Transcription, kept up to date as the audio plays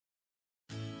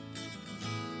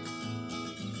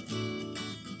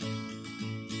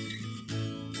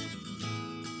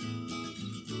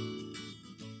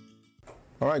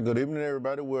All right, good evening,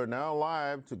 everybody. We're now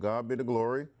live. To God be the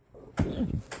glory.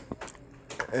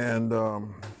 And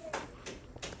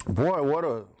boy, what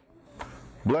a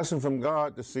blessing from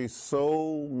God to see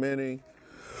so many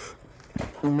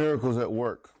miracles at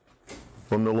work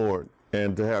from the Lord.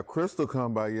 And to have Crystal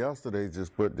come by yesterday,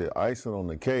 just put the icing on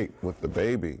the cake with the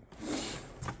baby.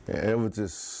 And it was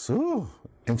just,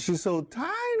 and she's so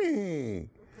tiny.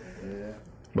 Yeah.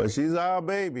 But she's our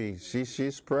baby.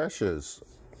 She's precious.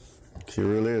 She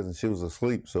really is. And she was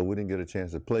asleep, so we didn't get a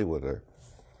chance to play with her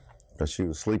because she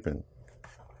was sleeping.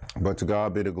 But to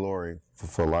God be the glory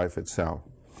for life itself.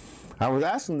 I was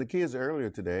asking the kids earlier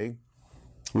today,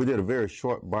 we did a very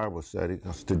short Bible study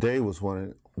because today was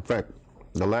in fact,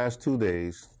 the last 2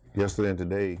 days, yesterday and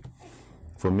today,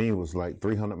 for me was like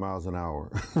 300 miles an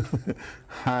hour,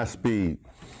 high speed.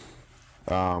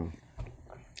 I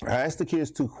asked the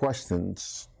kids 2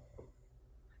 questions.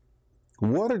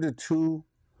 What are the 2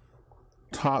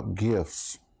 top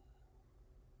gifts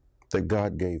that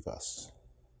God gave us?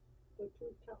 The 2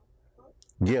 top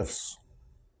gifts.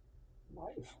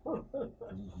 Life.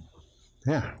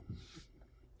 Yeah.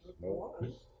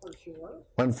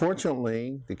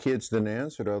 Unfortunately, the kids didn't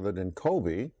answer it other than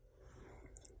Kobe.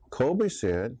 Kobe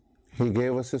said he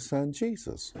gave us his son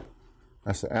Jesus.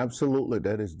 I said, absolutely,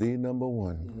 that is the number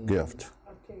one gift.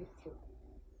 Okay, true.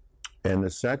 And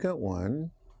the second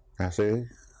one, I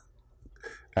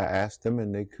asked them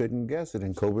and they couldn't guess it.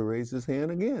 And Kobe raised his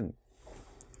hand again.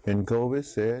 And Kobe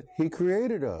said, he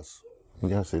created us.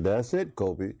 And I said, that's it,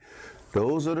 Kobe.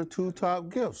 Those are the 2 top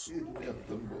gifts. He nailed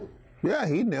them both. Yeah,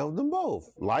 he nailed them both.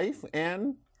 Life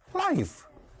and life.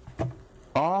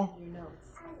 Oh.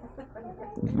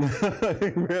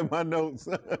 Read my notes.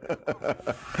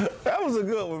 That was a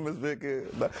good one, Miss Vicky.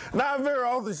 Not very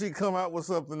often she come out with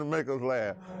something to make us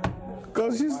laugh.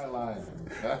 Cause she's my line.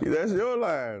 That's your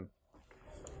line.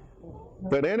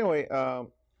 But anyway,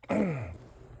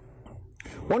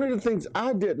 one of the things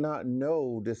I did not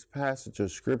know this passage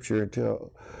of scripture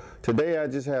until today. I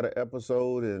just had an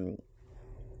episode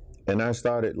and I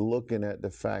started looking at the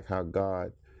fact how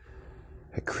God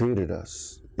had created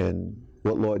us and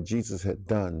what Lord Jesus had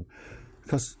done.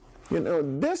 Because,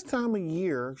 this time of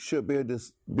year should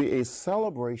be a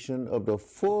celebration of the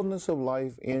fullness of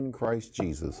life in Christ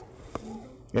Jesus.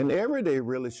 And every day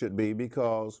really should be,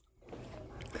 because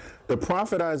the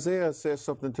prophet Isaiah says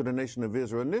something to the nation of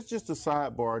Israel. And this is just a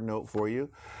sidebar note for you.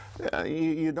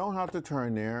 You don't have to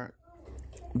turn there.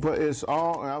 But it's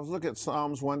all, I was looking at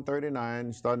Psalms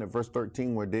 139, starting at verse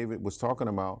 13, where David was talking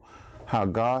about how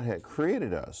God had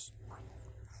created us.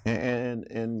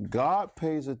 And God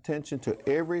pays attention to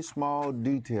every small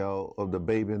detail of the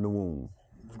baby in the womb.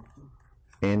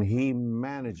 And he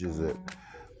manages it.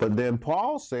 But then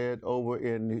Paul said over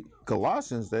in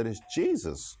Colossians that it's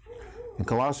Jesus. In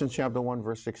Colossians chapter 1,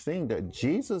 verse 16, that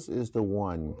Jesus is the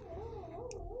one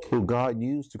who God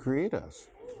used to create us.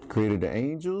 Created the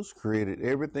angels, created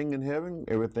everything in heaven,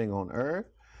 everything on earth,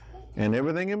 and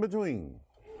everything in between.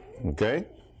 Okay?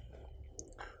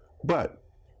 But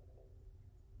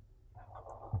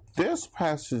this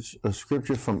passage of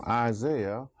scripture from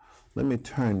Isaiah, let me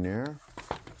turn there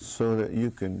so that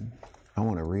I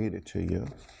want to read it to you.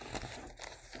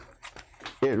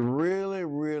 It really,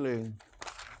 really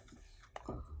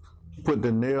put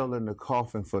the nail in the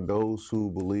coffin for those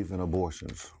who believe in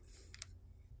abortions.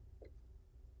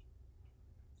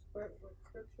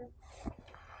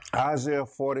 Isaiah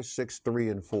 46, 3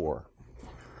 and 4.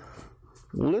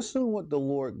 Listen what the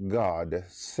Lord God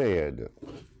said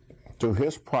to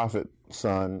his prophet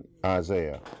son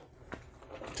Isaiah,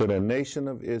 to the nation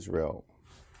of Israel.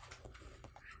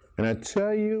 And I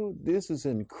tell you, this is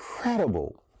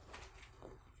incredible.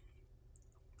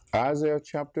 Isaiah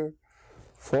chapter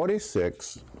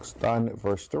 46, starting at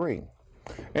verse 3.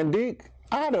 And Deke,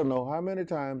 I don't know how many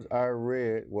times I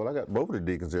read, well, I got both of the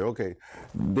deacons here. Okay,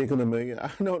 Deacon Amelia,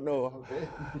 I don't know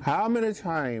how many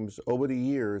times over the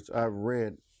years I've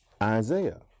read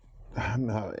Isaiah.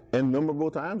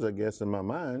 Innumerable times, I guess, in my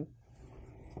mind.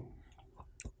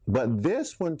 But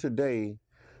this one today,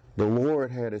 the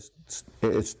Lord had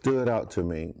it stood out to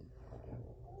me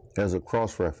as a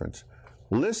cross-reference.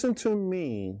 Listen to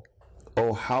me,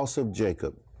 O house of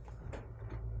Jacob,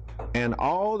 and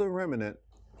all the remnant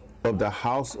of the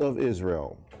house of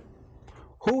Israel,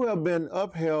 who have been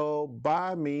upheld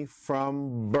by me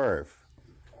from birth.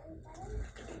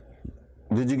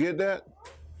 Did you get that,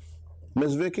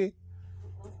 Miss Vicky?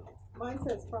 Mine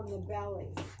says from the belly.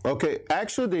 Okay,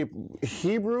 actually the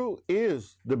Hebrew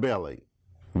is the belly.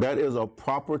 That is a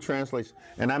proper translation.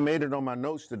 And I made it on my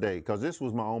notes today because this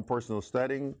was my own personal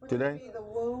studying today. Would it be the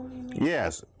womb, you mean?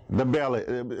 Yes, the belly,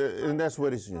 and that's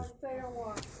what it's used. Isaiah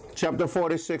 1. Chapter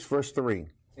 46, verse 3.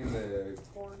 In the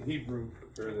Hebrew,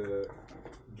 or the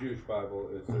Jewish Bible,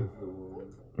 it says the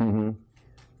womb. Mm-hmm.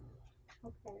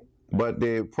 Okay. But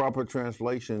the proper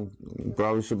translation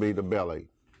probably should be the belly.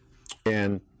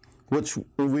 And which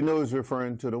we know is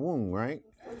referring to the womb, right?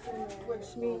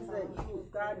 Which means that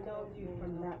God knows you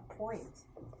from that point.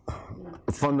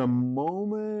 From the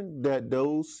moment that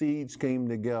those seeds came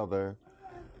together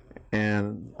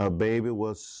and a baby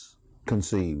was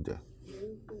conceived,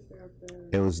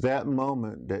 it was that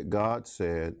moment that God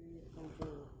said,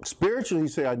 spiritually, he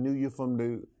said, I knew you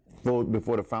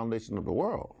before the foundation of the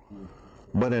world.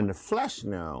 But in the flesh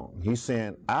now, he's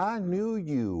saying, I knew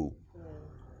you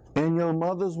in your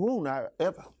mother's womb. I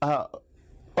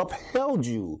upheld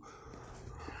you.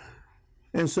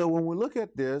 And so when we look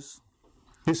at this,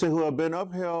 he said, who have been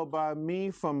upheld by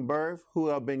me from birth, who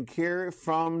have been carried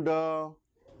from the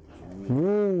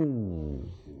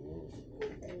womb.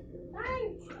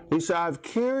 He said, I've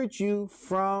carried you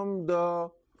from the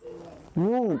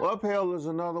womb. Upheld is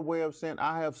another way of saying,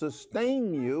 I have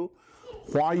sustained you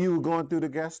while you were going through the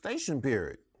gestation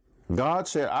period. God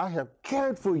said, I have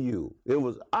cared for you. It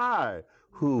was I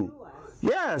who,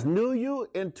 yes, knew you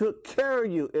and took care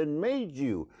of you and made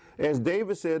you, as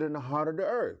David said, in the heart of the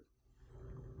earth.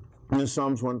 In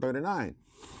Psalms 139.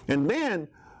 And then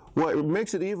what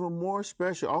makes it even more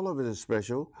special, all of it is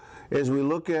special, is we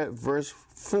look at verse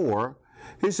 4.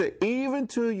 He said, even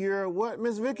to your what,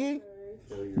 Miss Vicky?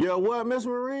 Your what, Miss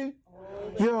Marie?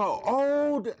 Your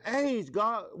old age.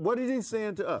 God, what is he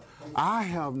saying to us? I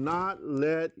have not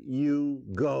let you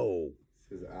go.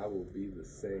 He says, I will be the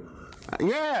same.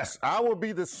 Yes, I will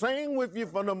be the same with you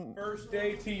from the First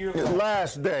day to your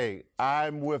last day.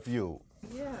 I'm with you.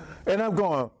 Yeah. And I'm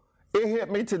going, it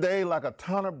hit me today like a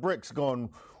ton of bricks going,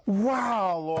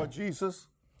 wow, Lord Jesus.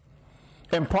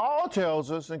 And Paul tells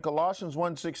us in Colossians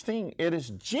 1:16, it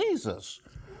is Jesus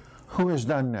who has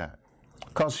done that.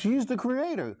 Because he's the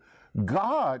creator.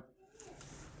 God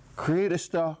created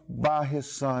stuff by his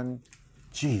son,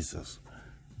 Jesus.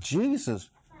 Jesus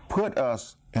put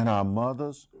us in our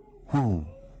mother's womb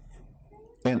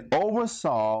and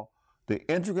oversaw the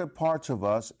intricate parts of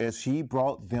us as he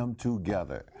brought them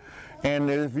together. And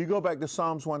if you go back to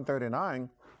Psalms 139,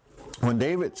 when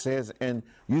David says, and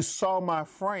you saw my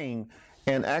frame,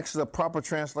 and actually the proper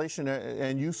translation,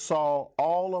 and you saw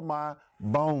all of my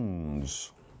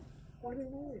bones. What do you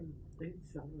mean?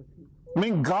 I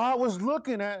mean, God was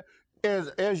looking at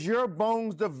as your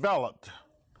bones developed.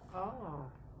 Oh.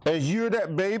 As you're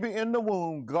that baby in the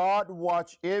womb, God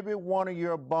watched every one of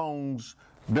your bones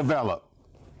develop.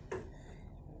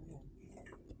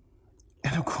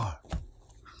 And of course,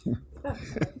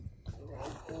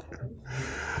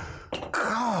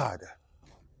 God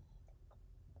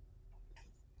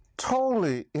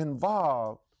totally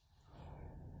involved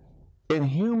in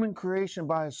human creation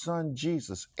by his son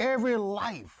Jesus. Every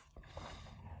life,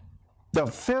 the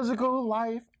physical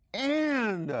life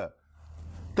and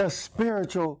the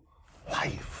spiritual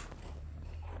life.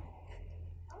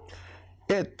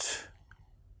 It's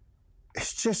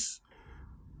just,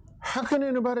 how can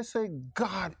anybody say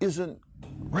God isn't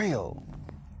real?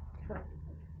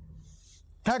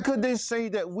 How could they say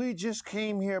that we just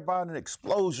came here by an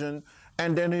explosion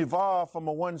and then evolved from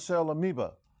a one-cell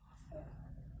amoeba?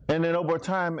 And then over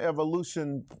time,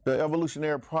 the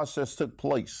evolutionary process took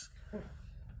place.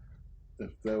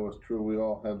 If that was true, we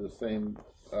all have the same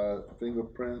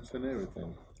fingerprints and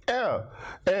everything. Yeah.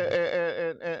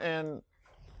 And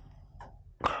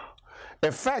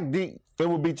in fact, it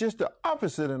would be just the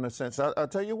opposite in a sense. I'll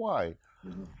tell you why.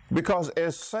 Mm-hmm. Because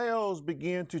as cells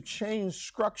begin to change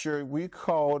structure, we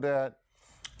call that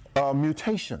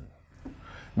mutation.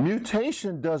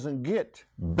 Mutation doesn't get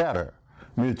better.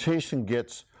 Mutation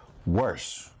gets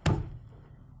worse.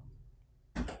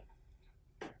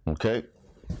 Okay?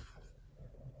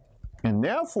 And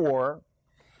therefore,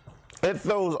 it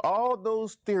throws all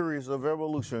those theories of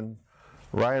evolution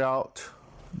right out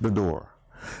the door.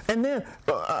 And then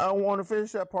I want to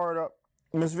finish that part up.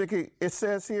 Ms. Vicky, it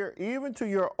says here, even to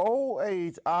your old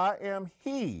age, I am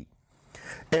he.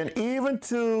 And even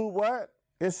to what?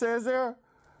 It says there,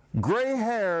 gray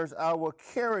hairs, I will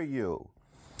carry you.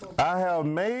 I have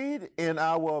made and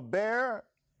I will bear,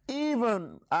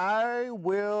 even I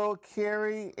will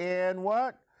carry and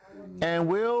what? And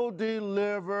will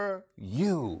deliver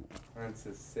you. And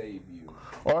to save you.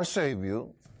 Or save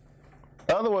you.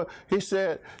 Otherwise, he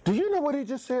said, do you know what he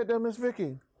just said there, Miss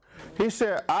Vicky? He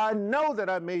said, I know that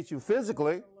I made you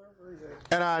physically,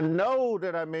 and I know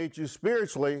that I made you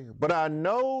spiritually, but I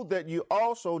know that you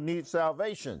also need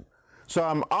salvation. So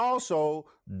I'm also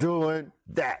doing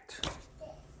that.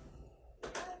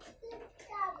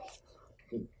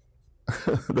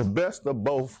 the best of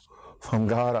both from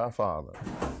God our Father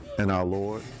and our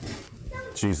Lord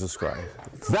Jesus Christ.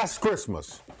 That's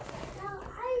Christmas.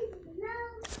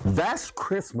 That's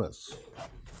Christmas.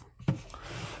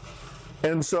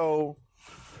 And so,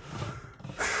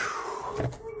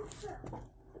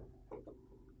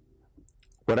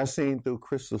 what I've seen through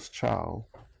Crystal's child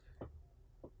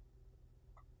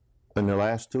in the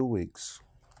last 2 weeks,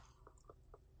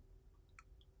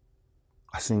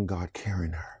 I seen God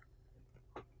carrying her.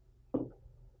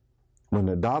 When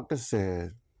the doctor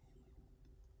said,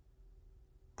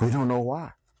 we don't know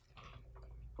why.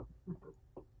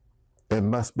 It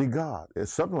must be God.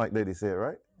 It's something like that he said,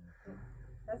 right?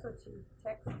 That's what she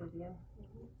texted, yeah.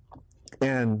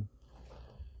 And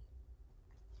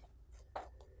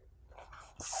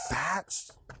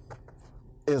that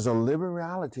is a living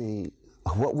reality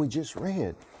of what we just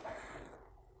read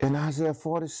in Isaiah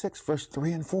 46, verse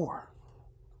 3 and 4.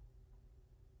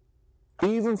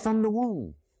 Even from the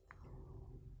womb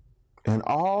and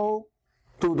all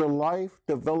through the life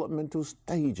developmental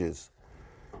stages,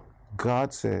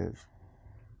 God says,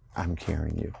 I'm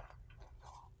carrying you.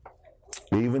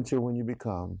 Even till when you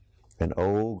become an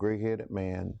old gray-headed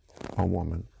man or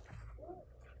woman.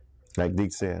 Like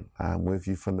Deke said, I'm with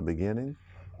you from the beginning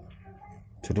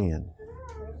to the end.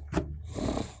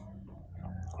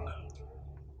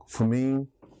 For me,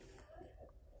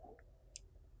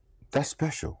 that's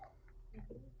special.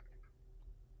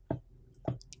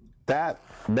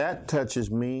 That touches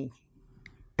me,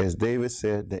 as David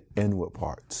said, the inward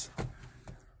parts.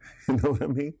 You know what I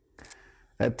mean?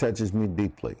 That touches me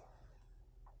deeply.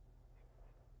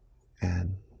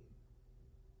 And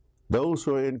those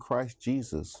who are in Christ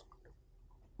Jesus,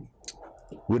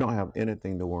 we don't have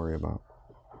anything to worry about.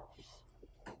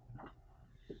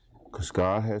 Because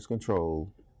God has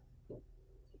control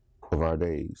of our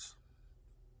days.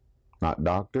 Not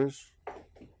doctors,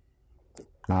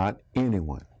 not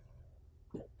anyone,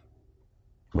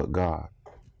 but God.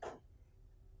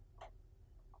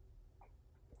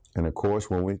 And of course,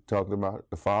 when we talk about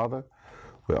the Father,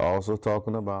 we're also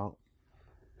talking about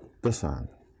the Son.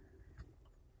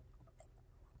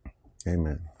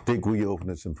 Amen. Dick, will you open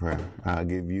us in prayer? I'll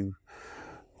give you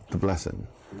the blessing.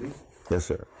 Yes,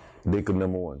 sir. Deacon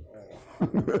number one.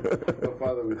 Well,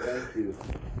 Father, we thank you.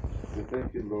 We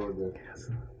thank you, Lord, that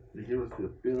you give us the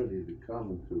ability to come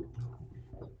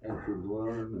and to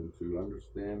learn and to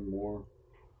understand more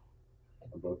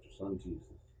about your Son, Jesus.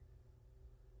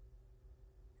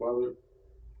 Father,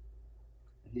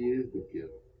 he is the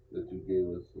gift that you gave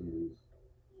us in these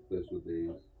special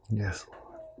days. Yes.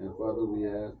 And Father, we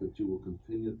ask that you will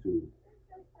continue to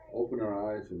open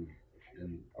our eyes and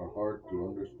our heart to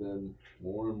understand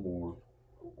more and more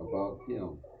about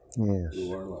him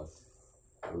through our life,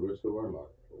 the rest of our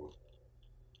life, Lord.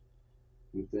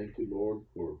 We thank you, Lord,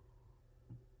 for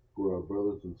our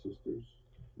brothers and sisters.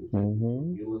 We thank you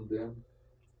for healing them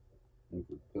and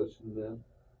for touching them.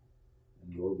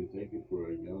 And Lord, we thank you for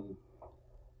our young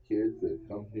kids that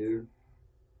come here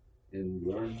and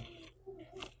learn.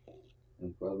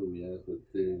 And Father, we ask that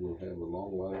they will have a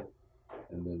long life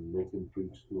and then they can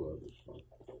preach to others,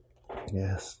 Father.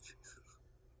 Yes.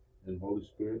 And Holy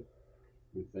Spirit,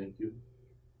 we thank you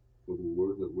for the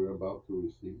word that we're about to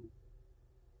receive.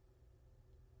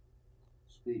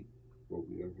 Speak, for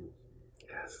we are listening.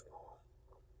 Yes.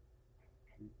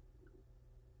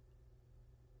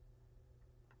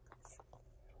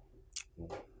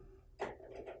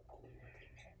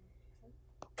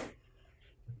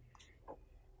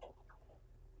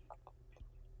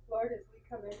 Lord, as we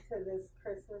come into this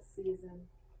Christmas season,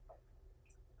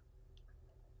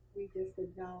 we just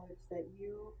acknowledge that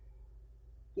you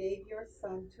gave your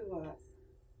Son to us,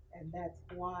 and that's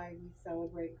why we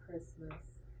celebrate Christmas,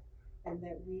 and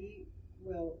that we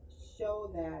will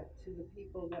show that to the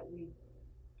people that we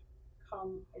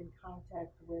come in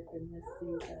contact with in this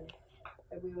season,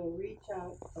 that we will reach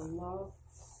out the love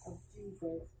of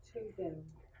Jesus to them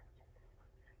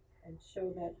and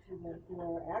show that to them through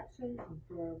our actions and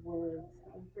through our words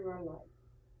and through our life.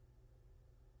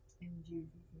 In Jesus'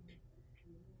 name.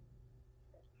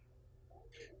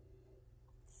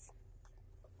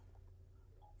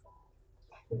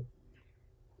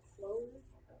 Slowly.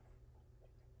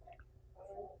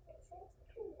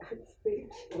 I'm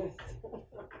speechless.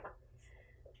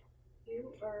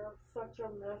 You are such a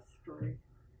mystery.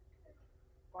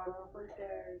 But every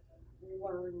day we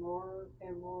learn more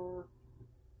and more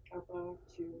about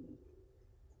you.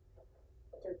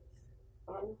 It's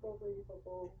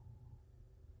unbelievable.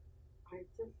 I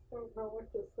just don't know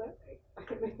what to say. I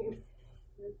mean,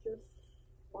 you're just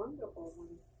wonderful.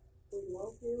 We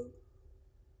love you.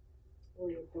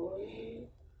 We adore you.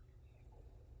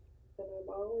 And I'm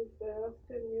always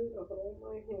asking you to hold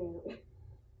my hand.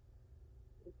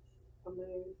 It's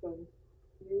amazing.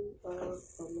 You are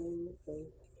amazing.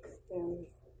 And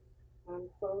I'm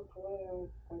so glad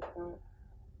I got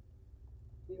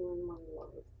you in my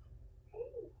life.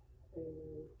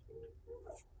 Amen.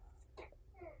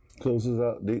 Close us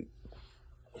out, Dick.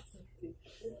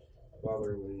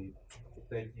 Father, we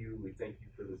thank you. We thank you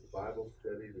for this Bible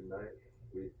study tonight.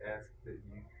 We ask that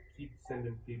you keep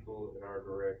sending people in our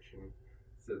direction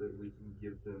so that we can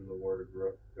give them the word of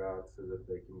God so that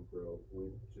they can grow.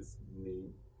 We just need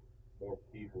more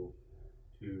people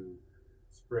to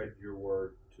spread your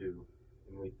word to.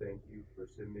 And we thank you for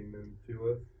sending them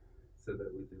to us so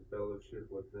that we can fellowship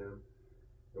with them.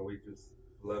 And we just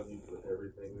love you for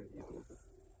everything that you do.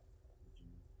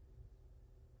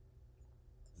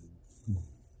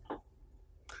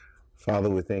 Father,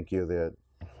 we thank you that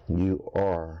you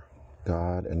are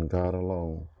God and God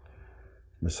alone.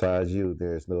 Besides you,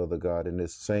 there is no other God. In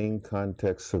this same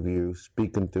context of you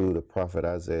speaking through the prophet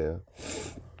Isaiah,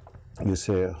 you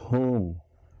said, whom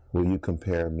will you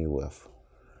compare me with?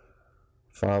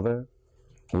 Father,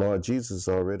 Lord Jesus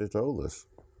already told us,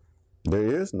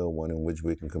 there is no one in which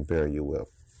we can compare you with.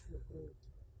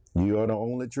 You are the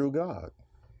only true God.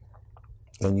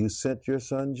 And you sent your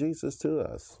son Jesus to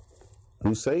us,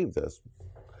 who saved us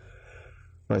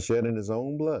by shedding his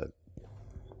own blood.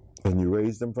 And you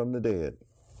raised him from the dead.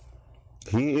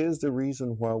 He is the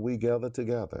reason why we gather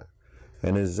together.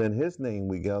 And it is in his name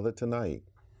we gather tonight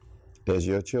as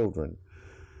your children.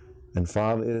 And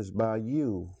Father, it is by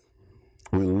you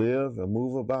we live and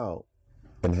move about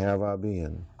and have our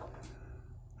being.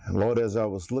 And Lord, as I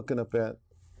was looking up at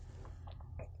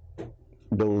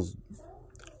those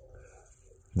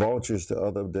vultures the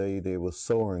other day, they were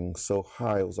soaring so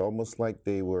high. It was almost like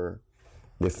they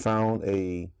found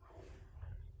a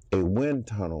wind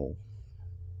tunnel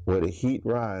where the heat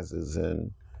rises,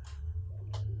 and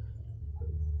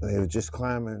they were just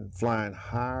climbing, flying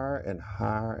higher and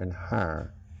higher and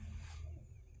higher.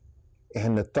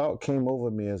 And the thought came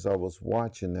over me as I was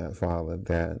watching that, Father,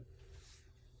 that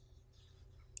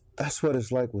that's what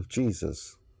it's like with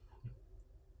Jesus.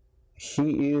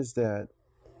 He is that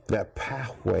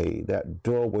pathway, that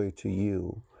doorway to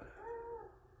you,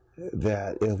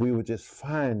 that if we would just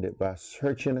find it by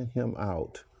searching him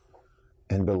out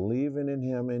and believing in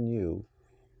him and you,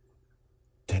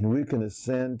 then we can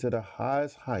ascend to the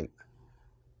highest height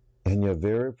in your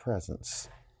very presence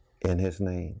in his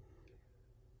name.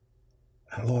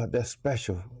 And Lord, that's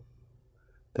special,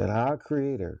 that our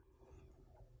Creator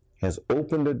has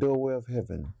opened the doorway of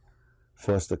heaven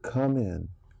for us to come in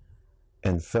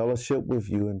and fellowship with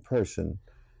you in person,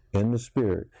 in the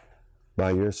Spirit,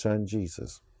 by your Son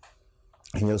Jesus.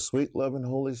 And your sweet, loving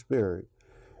Holy Spirit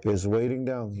is waiting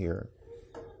down here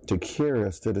to carry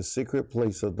us to the secret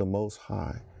place of the Most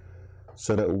High,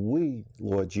 so that we,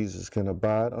 Lord Jesus, can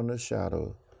abide under the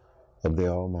shadow of the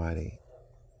Almighty.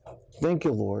 Thank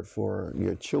you, Lord, for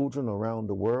your children around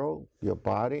the world, your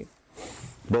body,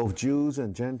 both Jews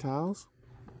and Gentiles.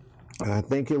 And I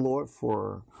thank you, Lord,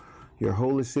 for your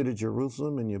holy city,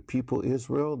 Jerusalem, and your people,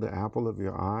 Israel, the apple of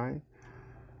your eye.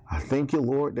 I thank you,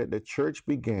 Lord, that the church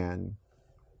began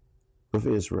with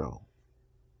Israel,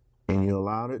 and you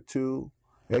allowed it to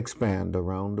expand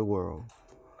around the world.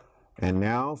 And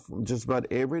now, from just about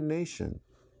every nation,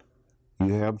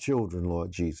 you have children,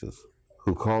 Lord Jesus,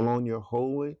 who call on your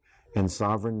holy and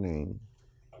sovereign name.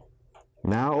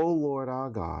 Now, O Lord our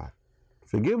God,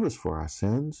 forgive us for our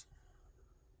sins,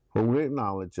 for we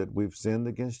acknowledge that we've sinned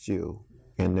against you,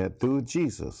 and that through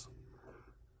Jesus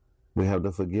we have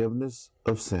the forgiveness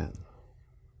of sin.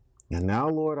 And now,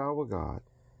 Lord our God,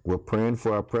 we're praying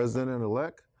for our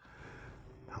president-elect.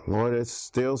 Lord, it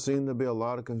still seems to be a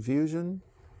lot of confusion,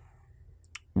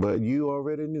 but you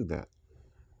already knew that.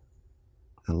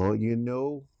 And Lord, you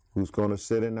know who's going to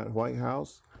sit in that White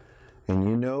House, and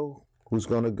you know who's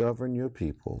going to govern your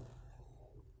people.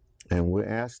 And we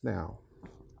ask now,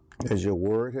 as your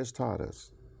word has taught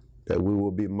us, that we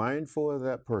will be mindful of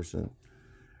that person,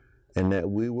 and that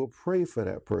we will pray for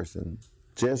that person,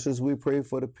 just as we pray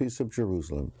for the peace of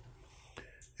Jerusalem.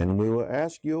 And we will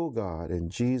ask you, O God, in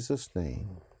Jesus'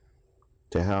 name,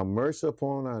 to have mercy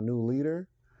upon our new leader,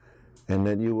 and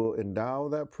that you will endow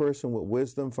that person with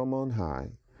wisdom from on high,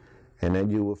 and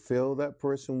that you will fill that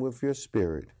person with your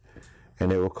spirit, and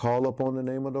they will call upon the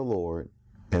name of the Lord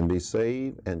and be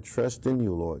saved and trust in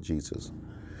you, Lord Jesus,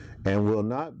 and will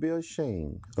not be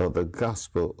ashamed of the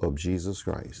gospel of Jesus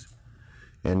Christ.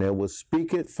 And they will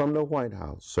speak it from the White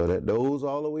House so that those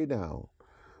all the way down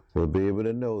will be able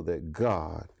to know that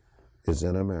God is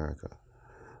in America.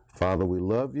 Father, we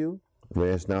love you. We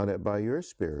ask now that by your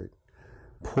Spirit,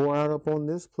 pour out upon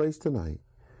this place tonight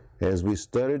as we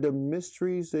study the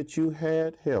mysteries that you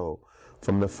had held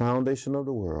from the foundation of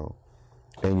the world,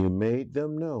 and you made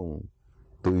them known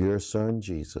through your Son,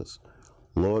 Jesus.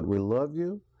 Lord, we love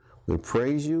you, we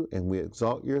praise you, and we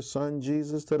exalt your Son,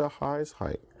 Jesus, to the highest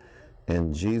height.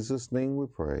 In Jesus' name we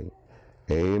pray.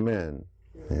 Amen.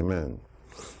 Amen.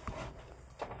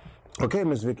 Okay,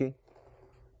 Miss Vicky.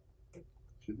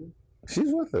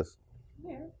 She's with us.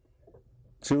 Yeah.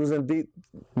 She was in deep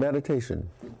meditation.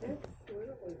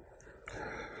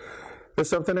 There's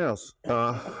something else.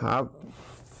 I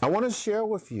want to share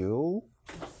with you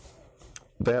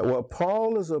that what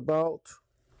Paul is about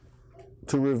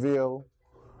to reveal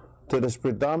to this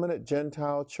predominant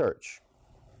Gentile church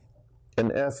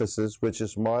in Ephesus, which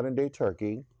is modern-day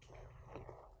Turkey,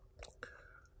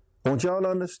 I want y'all to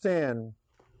understand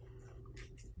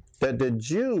that the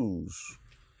Jews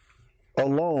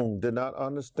alone did not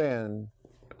understand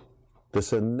the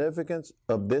significance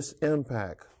of this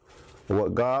impact,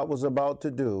 what God was about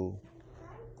to do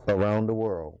around the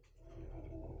world.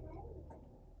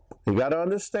 You got to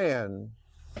understand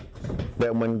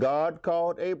that when God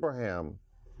called Abraham,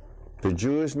 the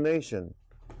Jewish nation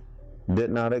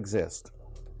did not exist.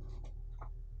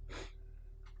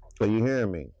 Are you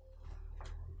hearing me?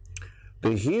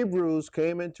 The Hebrews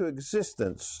came into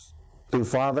existence through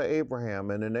Father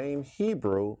Abraham, and the name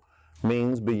Hebrew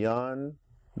means beyond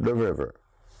the river.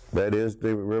 That is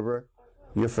the river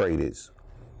Euphrates.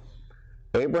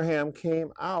 Abraham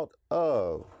came out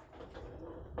of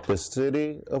the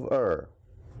city of Ur,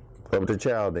 of the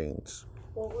Chaldeans.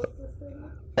 What was the city?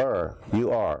 Ur,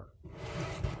 U-R.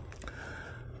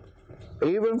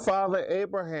 Even Father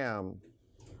Abraham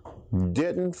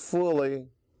didn't fully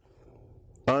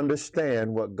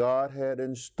understand what God had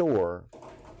in store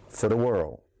for the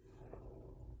world.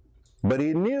 But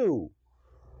he knew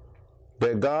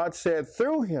that God said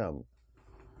through him,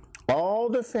 all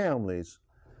the families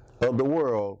of the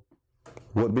world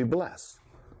would be blessed.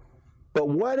 But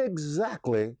what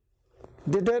exactly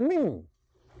did that mean?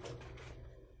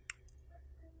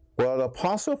 Well, the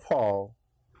Apostle Paul,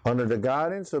 under the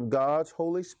guidance of God's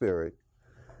Holy Spirit,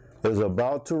 is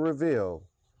about to reveal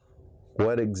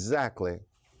what exactly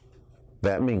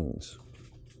that means.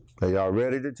 Are y'all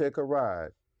ready to take a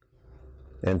ride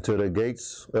into the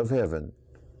gates of heaven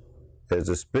as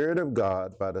the Spirit of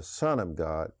God, by the Son of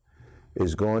God,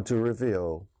 is going to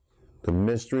reveal the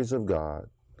mysteries of God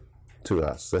to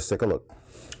us? Let's take a look.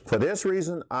 For this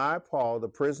reason, I, Paul, the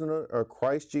prisoner of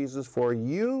Christ Jesus, for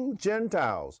you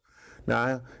Gentiles.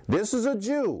 Now, this is a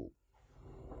Jew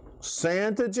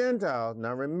saying to Gentiles.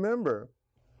 Now, remember,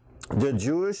 the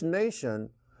Jewish nation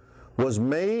was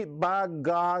made by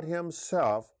God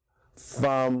himself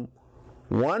from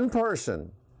one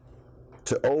person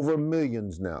to over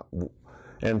millions now.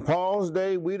 In Paul's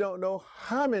day, we don't know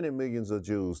how many millions of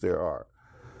Jews there are.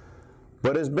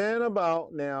 But it's been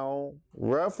about now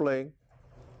roughly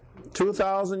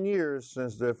 2,000 years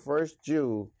since the first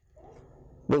Jew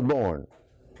was born,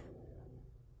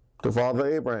 to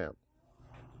Father Abraham.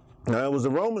 Now, it was the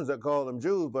Romans that called them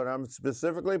Jews, but I'm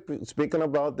specifically speaking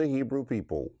about the Hebrew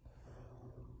people,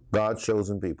 God's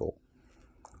chosen people,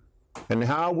 and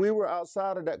how we were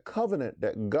outside of that covenant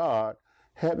that God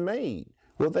had made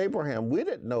with Abraham. We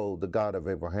didn't know the God of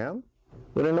Abraham.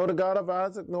 We didn't know the God of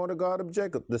Isaac, nor the God of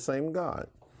Jacob, the same God.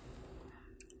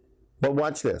 But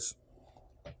watch this.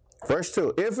 Verse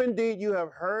 2, if indeed you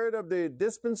have heard of the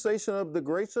dispensation of the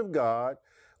grace of God,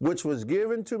 which was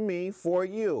given to me for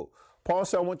you. Paul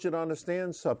said, I want you to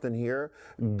understand something here.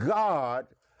 God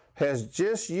has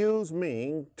just used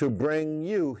me to bring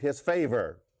you his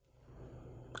favor.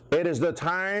 It is the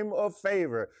time of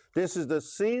favor. This is the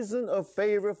season of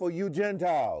favor for you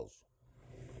Gentiles.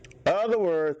 In other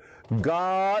words,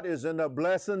 God is in the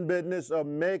blessing business of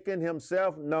making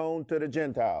himself known to the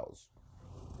Gentiles.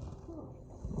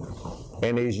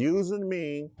 And he's using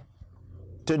me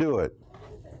to do it.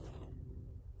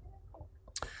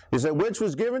 He said, which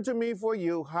was given to me for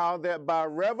you, how that by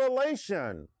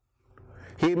revelation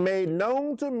he made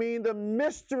known to me the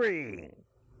mystery.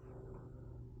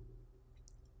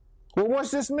 Well,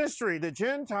 what's this mystery? The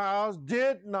Gentiles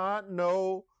did not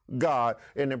know God.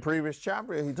 In the previous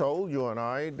chapter, he told you and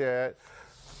I that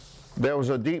there was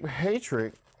a deep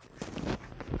hatred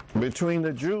between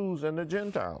the Jews and the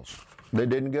Gentiles. They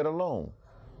didn't get along.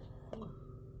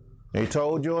 He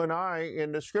told you and I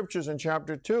in the scriptures in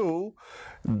chapter 2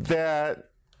 that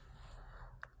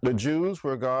the Jews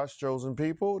were God's chosen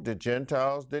people. The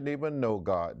Gentiles didn't even know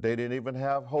God. They didn't even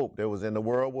have hope. They was in the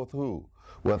world with who?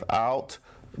 Without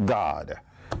God.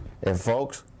 And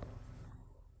folks,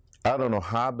 I don't know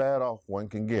how bad off one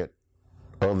can get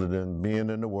other than being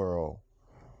in the world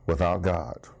without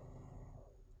God.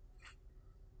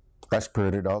 That's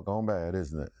pretty doggone bad,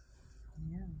 isn't it?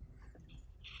 Yeah.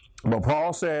 But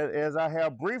Paul said, as I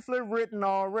have briefly written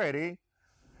already,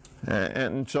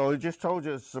 and so he just told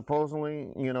you, supposedly,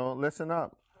 listen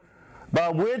up. By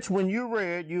which, when you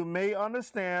read, you may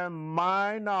understand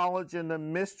my knowledge in the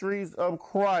mysteries of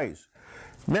Christ.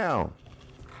 Now,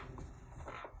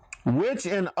 which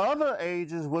in other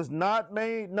ages was not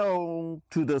made known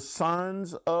to the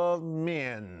sons of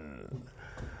men.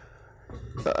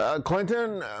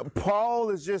 Clinton,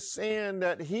 Paul is just saying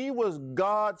that he was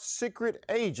God's secret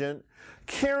agent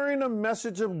carrying a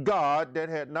message of God that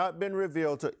had not been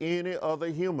revealed to any other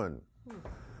human.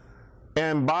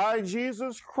 And by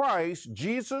Jesus Christ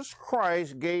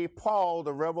gave Paul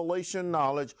the revelation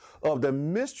knowledge of the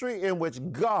mystery in which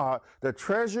God, the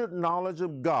treasured knowledge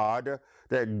of God,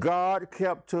 that God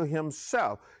kept to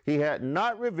himself. He had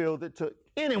not revealed it to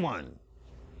anyone.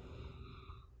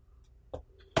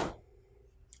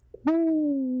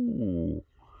 Ooh,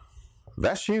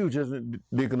 that's huge, isn't it,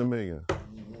 Deacon Amelia?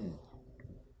 Mm-hmm.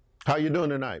 How you doing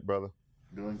tonight, brother?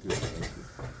 Doing good.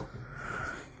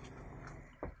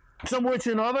 Some which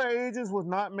in other ages was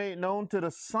not made known to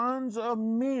the sons of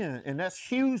men. And that's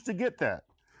huge to get that.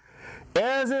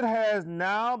 As it has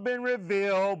now been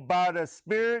revealed by the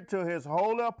Spirit to his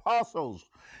holy apostles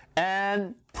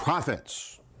and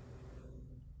prophets.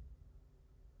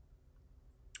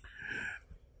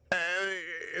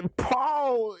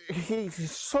 Paul, he's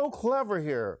so clever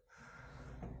here.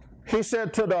 He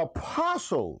said to the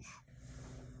apostles.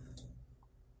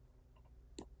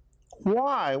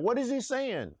 Why? What is he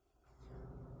saying?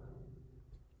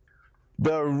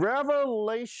 The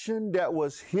revelation that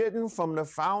was hidden from the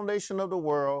foundation of the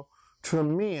world to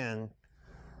men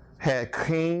had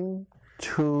came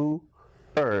to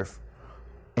earth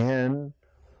in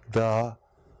the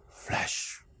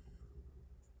flesh.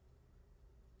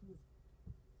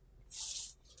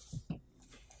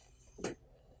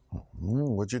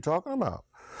 What you talking about?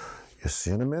 You'll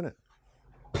see in a minute.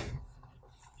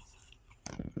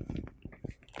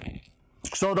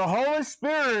 So the Holy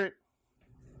Spirit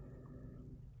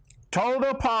told the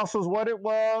apostles what it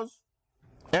was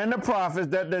and the prophets,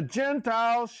 that the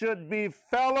Gentiles should be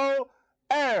fellow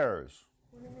heirs.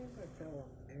 What do you mean by fellow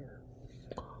heirs?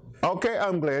 Okay,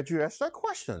 I'm glad you asked that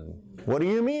question. What do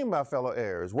you mean by fellow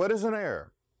heirs? What is an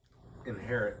heir?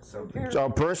 Inherit something. So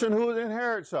a person who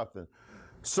inherits something.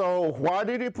 So why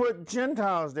did he put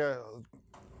Gentiles there?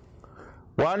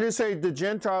 Why did he say the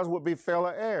Gentiles would be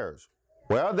fellow heirs?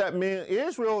 Well, that means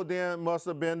Israel then must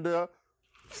have been the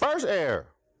first heir.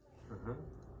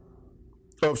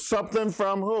 Of something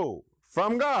from who?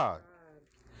 From God.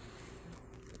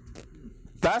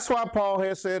 That's why Paul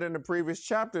had said in the previous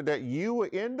chapter that you were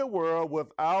in the world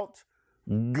without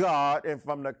God and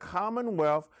from the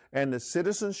commonwealth and the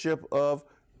citizenship of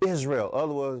Israel. In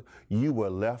other words, you were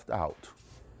left out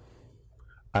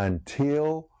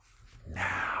until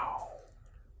now.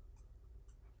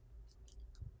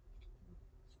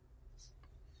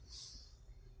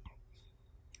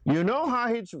 You know how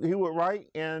he would write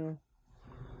in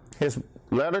his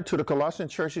letter to the Colossian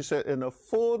church? He said, in the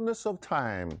fullness of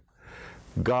time,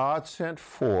 God sent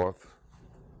forth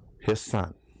his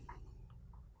son.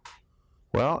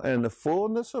 Well, in the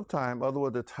fullness of time, in other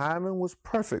words, the timing was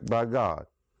perfect by God.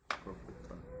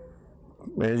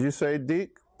 As you say,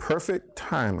 Deke, perfect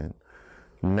timing.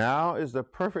 Now is the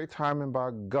perfect timing by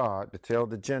God to tell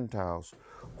the Gentiles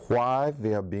why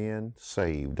they are being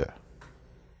saved.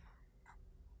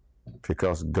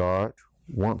 Because God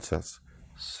wants us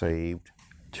saved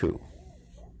too.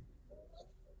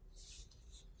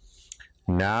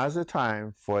 Now is the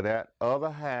time for that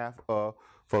other half of,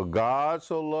 for God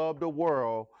so loved the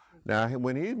world. Now,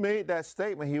 when he made that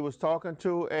statement, he was talking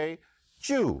to a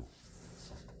Jew.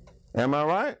 Am I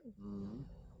right?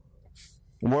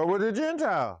 Mm-hmm. Where were the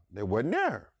Gentiles? They weren't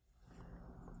there.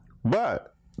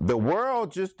 But the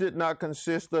world just did not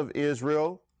consist of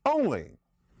Israel only.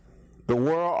 The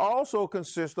world also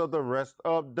consists of the rest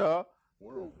of the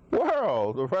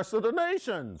world, the rest of the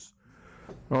nations.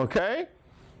 Okay?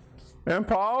 And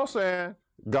Paul saying,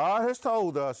 God has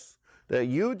told us that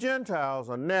you Gentiles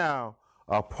are now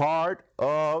a part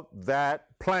of that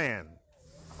plan.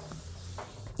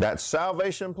 That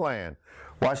salvation plan.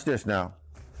 Watch this now.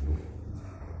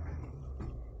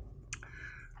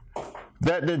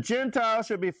 That the Gentiles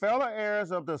should be fellow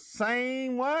heirs of the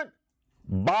same what?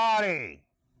 Body.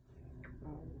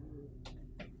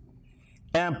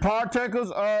 And partakers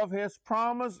of his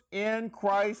promise in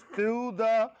Christ through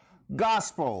the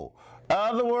gospel.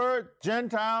 Other word,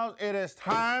 Gentiles, it is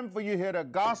time for you to hear the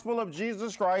gospel of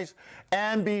Jesus Christ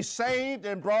and be saved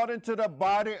and brought into the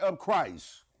body of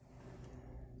Christ.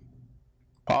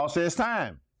 Paul says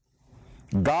time.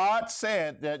 God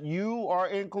said that you are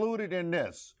included in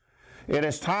this. It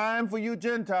is time for you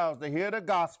Gentiles to hear the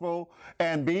gospel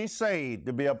and be saved,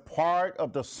 to be a part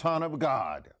of the Son of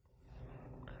God,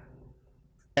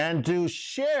 and to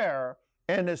share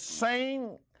in the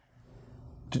same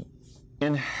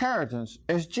inheritance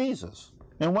as Jesus.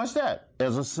 And what's that?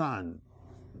 As a son,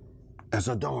 as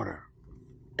a daughter.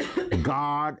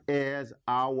 God is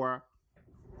our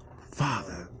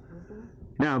Father.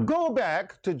 Now go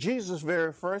back to Jesus'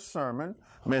 very first sermon,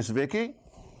 Miss Vicky,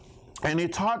 and he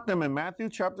taught them in Matthew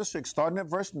chapter 6, starting at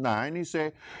verse 9. He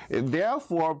said,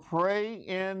 therefore pray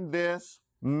in this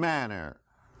manner.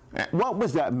 What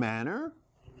was that manner?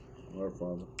 Our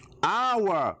Father.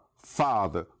 Our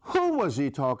Father. Who was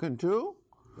he talking to?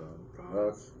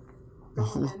 Us.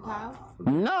 Gentiles?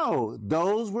 No,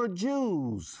 those were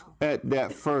Jews at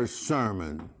that first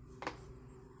sermon.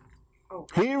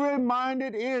 He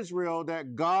reminded Israel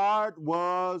that God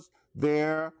was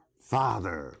their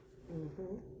Father.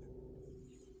 Who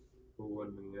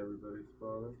wasn't everybody's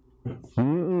father?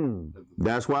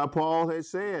 That's why Paul has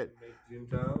said, Make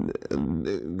Gentiles?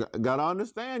 got to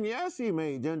understand, yes, he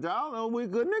made Gentiles, or we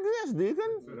couldn't exist,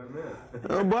 deacon. That's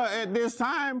what I meant. But at this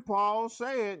time, Paul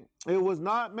said, it was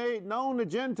not made known to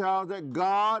Gentiles that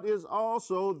God is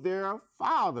also their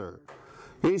Father.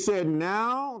 He said,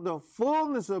 now the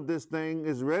fullness of this thing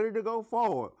is ready to go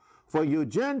forward for you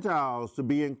Gentiles to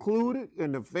be included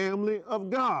in the family of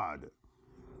God.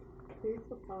 He's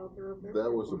the Father of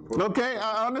That was a perfect. Okay,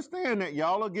 I understand that.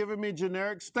 Y'all are giving me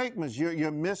generic statements. You're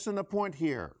missing the point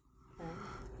here.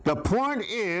 The point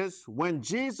is, when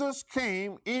Jesus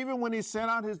came, even when he sent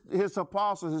out his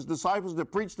apostles, his disciples to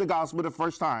preach the gospel the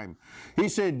first time, he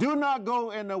said, do not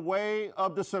go in the way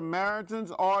of the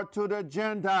Samaritans or to the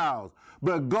Gentiles,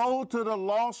 but go to the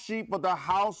lost sheep of the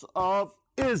house of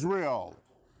Israel.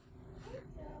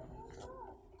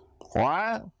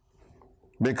 Why?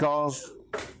 Because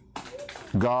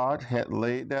God had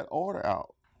laid that order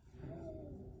out.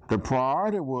 The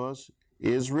priority was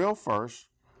Israel first,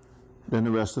 then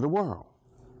the rest of the world.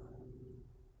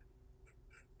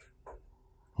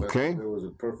 Okay? It was a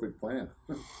perfect plan,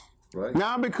 right?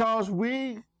 Now, because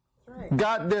we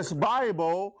got this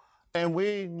Bible and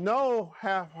we know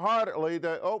half-heartedly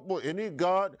that, oh, well, any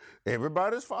God,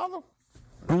 everybody's Father?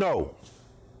 No.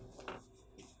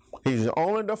 He's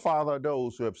only the Father of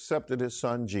those who accepted his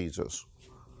Son, Jesus.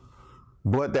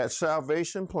 But that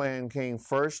salvation plan came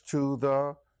first to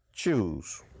the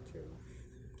Jews.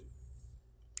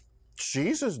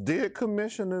 Jesus did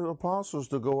commission the apostles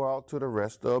to go out to the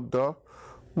rest of the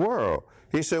world.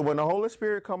 He said, when the Holy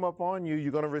Spirit come upon you,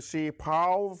 you're going to receive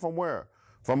power from where?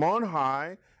 From on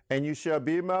high, and you shall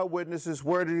be my witnesses.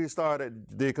 Where did he start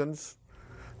at, deacons?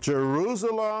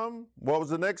 Jerusalem. What was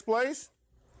the next place?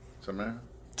 Samaria.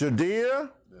 Judea.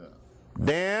 Yeah.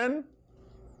 Then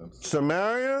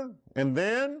Samaria. And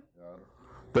then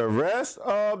the rest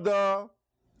of the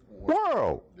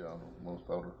world. Yeah, most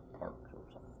outer parts or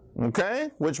something. Okay?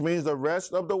 Which means the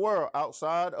rest of the world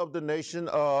outside of the nation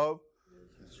of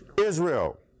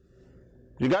Israel.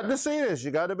 You got to see this.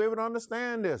 You got to be able to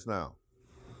understand this now.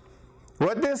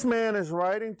 What this man is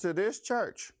writing to this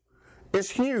church is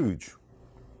huge.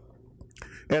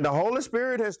 And the Holy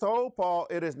Spirit has told Paul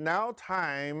it is now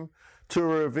time to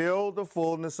reveal the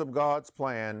fullness of God's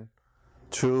plan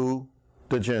to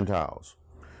the Gentiles.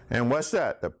 And what's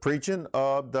that? The preaching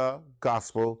of the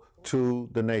gospel to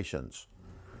the nations,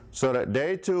 so that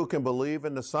they too can believe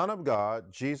in the Son of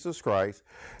God, Jesus Christ,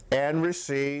 and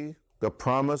receive the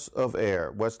promise of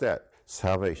heir. What's that?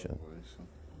 Salvation.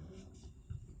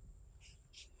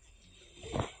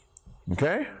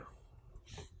 Okay?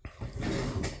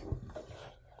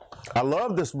 I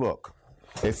love this book.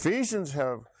 Ephesians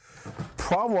have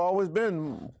probably always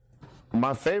been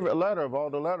my favorite letter of all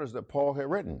the letters that Paul had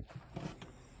written.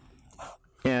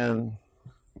 And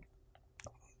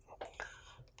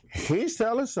he's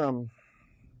telling some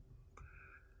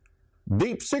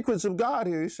deep secrets of God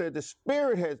here. He said the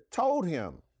Spirit had told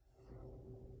him,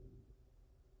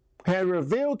 had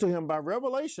revealed to him by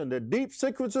revelation the deep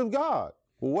secrets of God.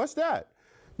 Well, what's that?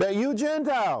 That you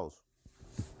Gentiles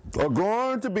are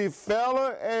going to be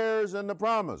fellow heirs in the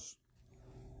promise.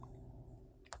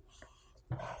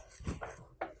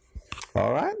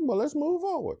 All right, well, let's move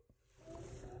forward.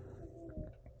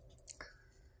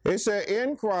 It said,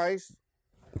 in Christ,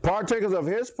 partakers of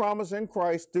his promise in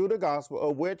Christ through the gospel,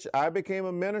 of which I became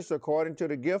a minister according to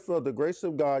the gift of the grace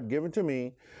of God given to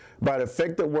me by the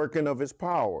effective working of his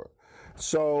power.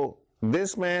 So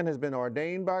this man has been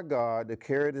ordained by God to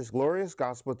carry this glorious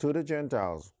gospel to the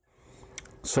Gentiles,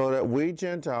 so that we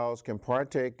Gentiles can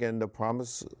partake in the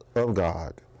promise of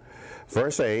God.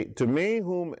 Verse 8, to me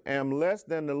whom am less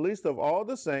than the least of all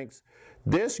the saints,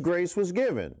 this grace was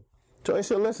given. So he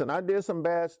said, listen, I did some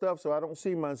bad stuff, so I don't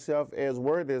see myself as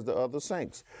worthy as the other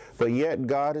saints. But yet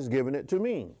God has given it to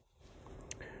me,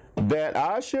 that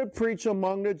I should preach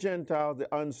among the Gentiles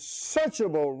the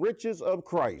unsearchable riches of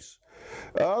Christ.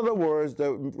 In other words,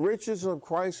 the riches of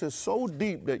Christ is so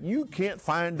deep that you can't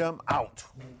find them out.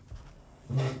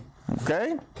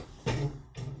 Okay?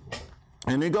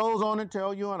 And he goes on to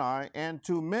tell you and I, and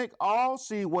to make all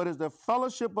see what is the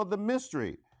fellowship of the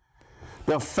mystery.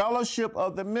 The fellowship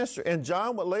of the mystery. And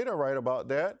John would later write about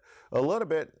that a little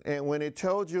bit. And when he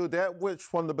told you that which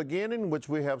from the beginning, which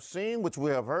we have seen, which we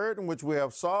have heard, and which we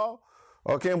have saw,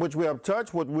 okay, and which we have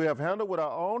touched, what we have handled with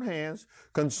our own hands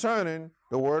concerning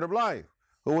the word of life.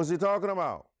 Who was he talking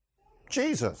about?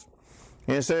 Jesus.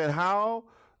 And saying how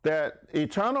that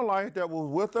eternal life that was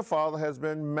with the Father has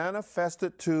been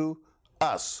manifested to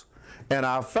us. And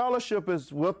our fellowship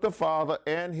is with the Father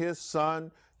and his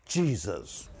Son,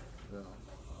 Jesus.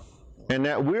 And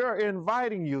that we are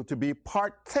inviting you to be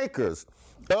partakers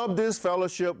of this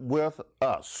fellowship with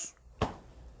us.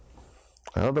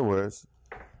 In other words,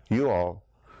 you all,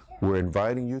 we're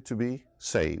inviting you to be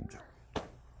saved.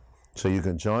 So you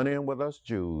can join in with us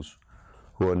Jews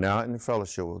who are now in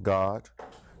fellowship with God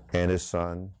and his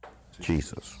Son,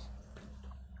 Jesus.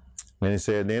 And he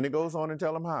said, then it goes on and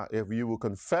tell them how. If you will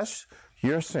confess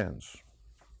your sins,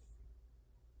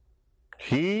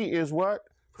 he is what?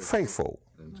 Faithful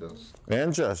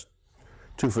and just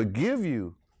to forgive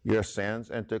you your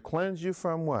sins and to cleanse you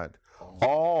from what?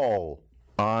 All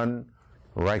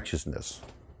unrighteousness.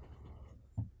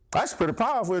 That's pretty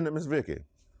powerful, isn't it, Miss Vicky?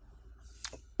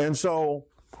 And so,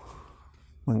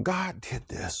 when God did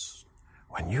this,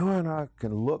 when you and I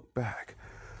can look back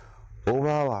over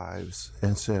our lives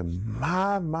and say,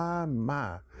 my,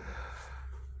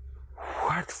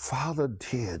 what Father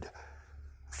did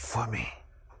for me.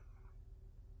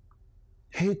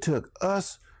 He took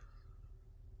us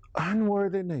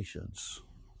unworthy nations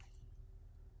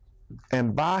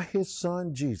and by his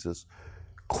Son Jesus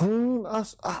cleaned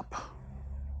us up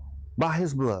by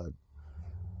his blood,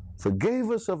 forgave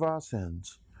us of our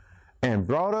sins, and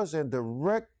brought us in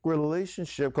direct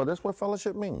relationship, because that's what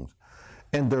fellowship means,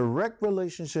 in direct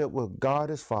relationship with God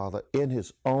his Father in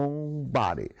his own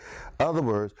body. In other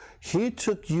words, he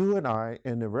took you and I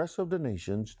and the rest of the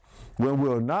nations when we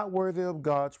were not worthy of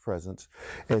God's presence,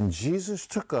 and Jesus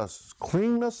took us,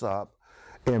 cleaned us up,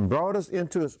 and brought us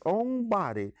into his own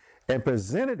body and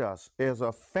presented us as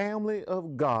a family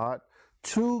of God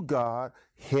to God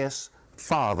his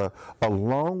Father,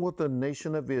 along with the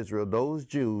nation of Israel, those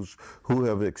Jews who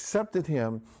have accepted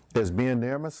him as being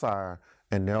their Messiah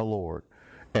and their Lord.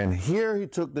 And here he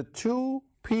took the two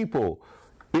people,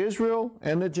 Israel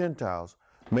and the Gentiles,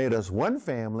 made us one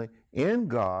family in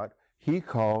God he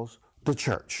calls the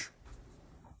church.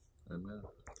 Amen.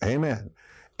 Amen.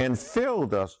 And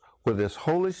filled us with his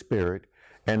Holy Spirit,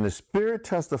 and the Spirit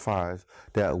testifies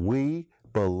that we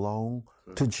belong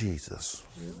to Jesus.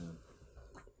 Amen.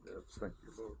 Yes, thank you,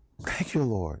 Lord. Thank you,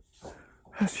 Lord.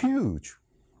 That's huge.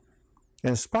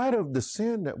 In spite of the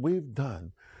sin that we've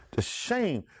done, the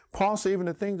shame, Paul said even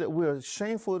the things that we're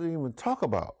shameful to even talk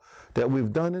about, that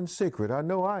we've done in secret. I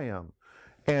know I am.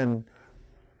 And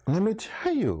let me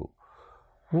tell you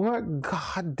what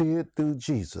God did through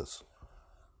Jesus.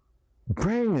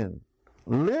 Bringing,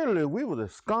 literally, we were the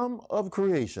scum of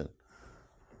creation.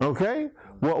 Okay?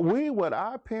 What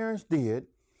our parents did,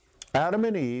 Adam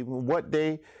and Eve, what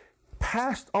they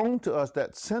passed on to us,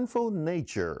 that sinful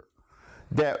nature,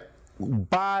 that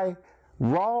by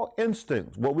raw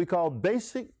instincts, what we call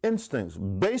basic instincts,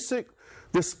 basic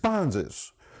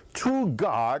responses to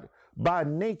God by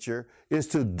nature is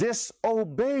to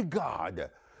disobey God,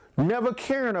 never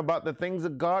caring about the things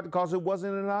of God because it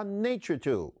wasn't in our nature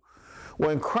to.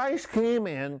 When Christ came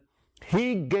in,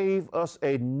 he gave us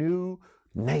a new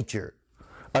nature,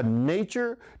 a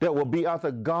nature that will be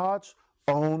after God's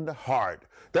own heart.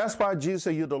 That's why Jesus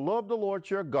said, you're to love the Lord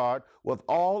your God with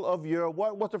all of your,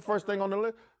 what's the first thing on the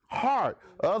list? Heart.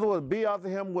 In other words, be after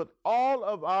him with all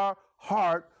of our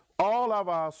heart, all of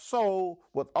our soul,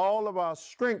 with all of our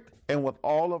strength, and with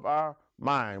all of our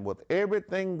mind, with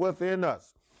everything within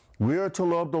us. We are to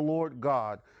love the Lord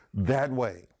God that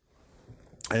way.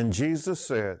 And Jesus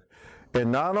said,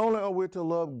 and not only are we to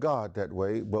love God that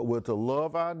way, but we're to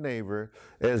love our neighbor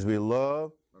as we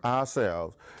love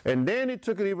ourselves. And then he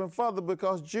took it even further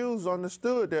because Jews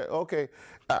understood that, okay,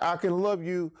 I can love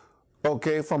you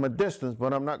okay, from a distance,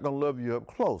 but I'm not going to love you up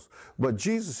close. But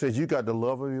Jesus says you got to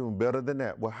love him even better than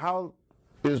that. Well, how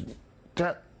is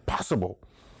that possible?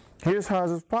 Here's how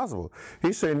it's possible.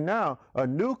 He said, now a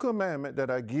new commandment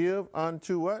that I give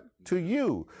unto what? To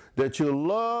you, that you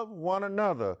love one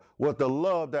another with the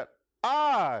love that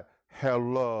I have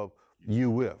loved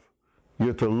you with.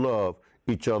 You're to love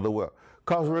each other well.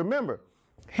 Because remember,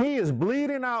 he is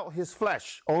bleeding out his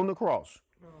flesh on the cross.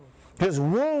 His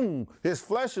wound, his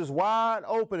flesh is wide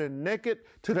open and naked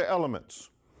to the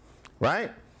elements,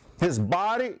 right? His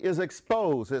body is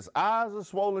exposed. His eyes are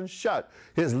swollen shut.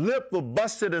 His lip was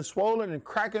busted and swollen and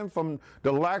cracking from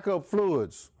the lack of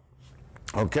fluids.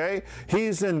 Okay?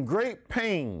 He's in great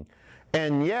pain,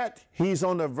 and yet he's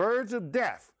on the verge of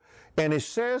death. And he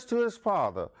says to his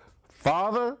father,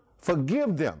 Father,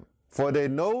 forgive them, for they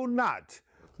know not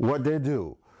what they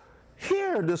do.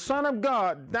 Here, the Son of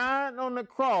God died on the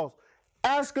cross,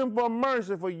 asking for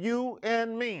mercy for you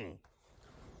and me.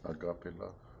 Agape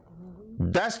love.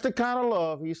 That's the kind of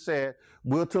love, he said,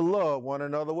 we're to love one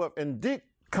another with. And Dick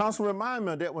constantly remind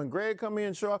me that when Greg come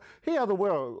in, he had the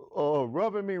word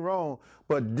rubbing me wrong.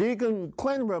 But Deacon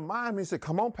Clinton remind me, he said,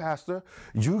 come on, Pastor,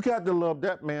 you got to love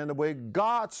that man the way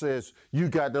God says you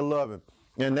got to love him.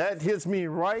 And that hits me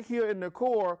right here in the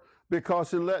core,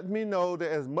 because it lets me know that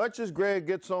as much as Greg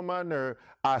gets on my nerve,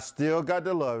 I still got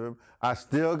to love him. I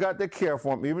still got to care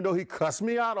for him, even though he cussed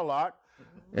me out a lot.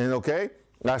 And okay,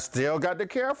 I still got to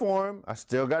care for him. I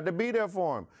still got to be there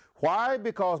for him. Why?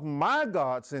 Because my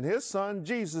God sent his son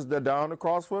Jesus to die on the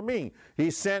cross for me. He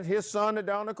sent his son to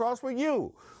die on the cross for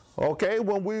you. Okay,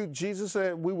 Jesus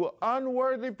said we were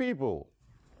unworthy people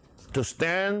to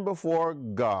stand before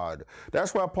God.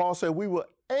 That's why Paul said we were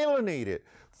alienated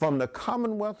from the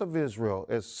commonwealth of Israel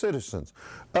as citizens.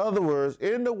 In other words,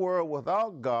 in the world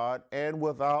without God and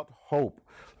without hope.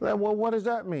 Well, what does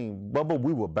that mean? Bubba,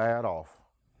 we were bad off.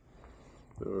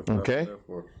 Okay?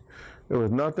 There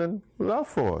was nothing left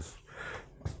for us.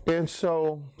 And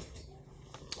so,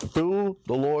 through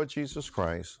the Lord Jesus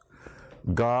Christ,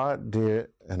 God did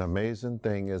an amazing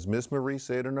thing. As Miss Marie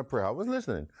said in her prayer, I was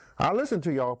listening. I listened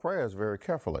to y'all prayers very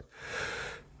carefully.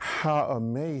 How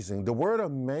amazing. The word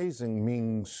amazing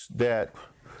means that,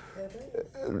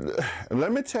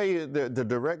 let me tell you the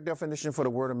direct definition for the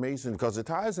word amazing, because it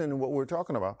ties into what we're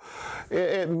talking about.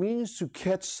 It means to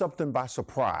catch something by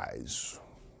surprise.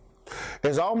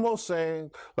 It's almost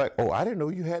saying, like, oh, I didn't know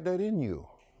you had that in you,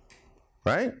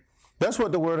 right? That's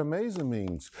what the word amazing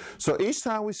means. So each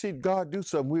time we see God do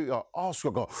something, we are also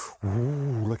going,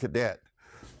 ooh, look at that.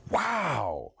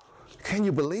 Wow. Can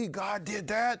you believe God did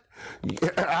that?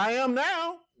 I am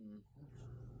now.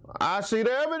 I see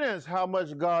the evidence how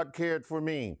much God cared for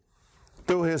me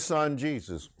through his son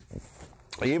Jesus.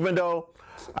 Even though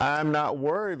I'm not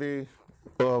worthy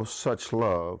of such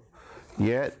love,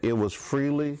 yet it was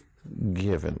freely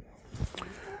given.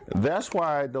 That's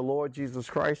why the Lord Jesus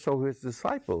Christ told his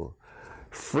disciples,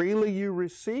 freely you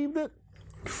received it,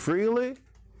 freely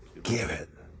give it.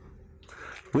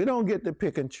 We don't get to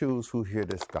pick and choose who hear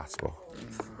this gospel.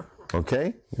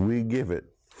 Okay? We give it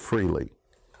freely.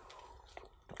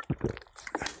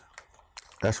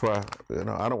 That's why,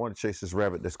 I don't want to chase this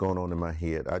rabbit that's going on in my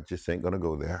head. I just ain't going to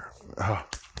go there. I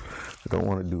don't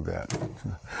want to do that.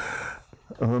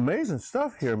 Amazing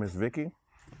stuff here, Miss Vicky.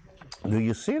 Do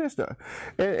you see this stuff?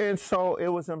 And so it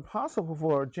was impossible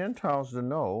for Gentiles to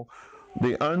know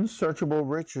the unsearchable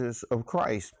riches of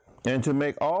Christ, and to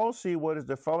make all see what is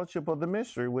the fellowship of the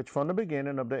mystery, which from the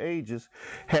beginning of the ages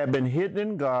had been hidden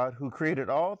in God, who created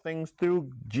all things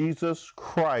through Jesus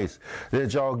Christ.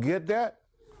 Did y'all get that?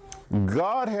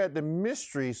 God had the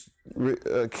mysteries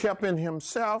kept in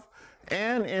himself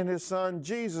and in his son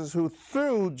Jesus, who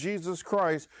through Jesus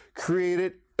Christ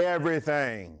created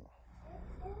everything.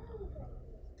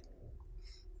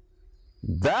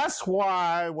 That's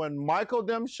why when Michael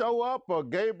them show up, or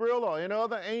Gabriel or any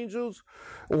other angels,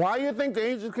 why you think the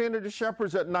angels came to the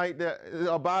shepherds at night that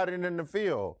abiding in the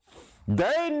field?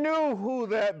 They knew who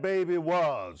that baby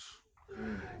was.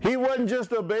 He wasn't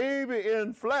just a baby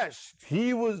in flesh.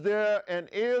 He was there and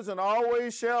is and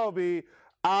always shall be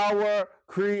our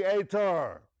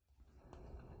creator.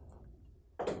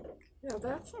 Yeah,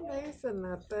 that's amazing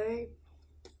that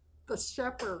the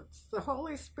shepherds, the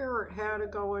Holy Spirit had to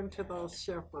go into those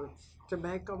shepherds to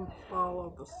make them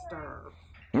follow the star.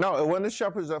 No, it wasn't the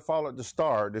shepherds that followed the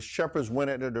star. The shepherds went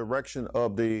in the direction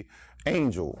of the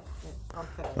angel.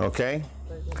 Okay?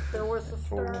 There was a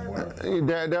star.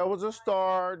 There was a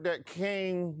star that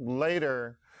came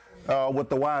later with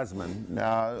the wise men.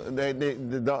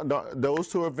 Those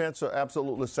two events are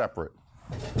absolutely separate.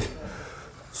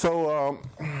 So,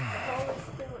 The Holy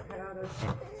Spirit had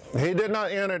to He did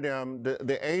not enter them.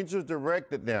 The angels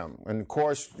directed them. And of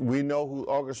course, we know who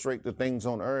orchestrates the things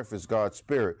on earth is God's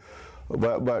Spirit.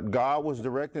 But God was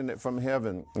directing it from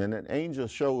heaven, and an angel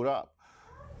showed up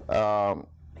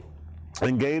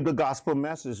and gave the gospel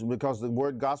message, because the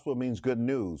word gospel means good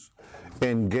news,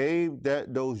 and gave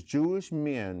those Jewish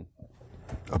men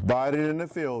abiding in the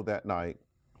field that night,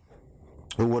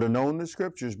 who would have known the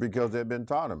scriptures because they'd been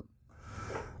taught them,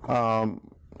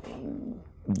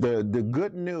 the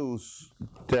good news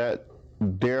that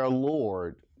their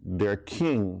Lord, their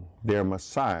King, their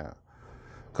Messiah,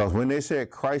 because when they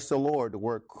said Christ the Lord, the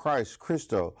word Christ,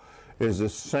 Christo, is the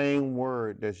same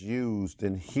word that's used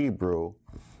in Hebrew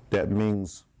that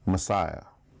means Messiah.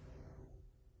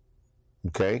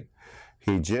 Okay?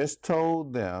 He just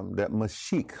told them that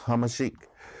Hamashiach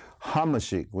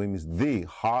means the.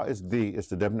 Ha is the. It's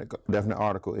the definite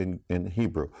article in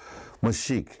Hebrew.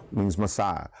 Mashiach means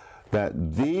Messiah. That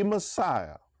the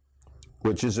Messiah,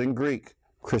 which is in Greek,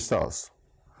 Christos,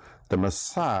 the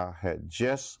Messiah had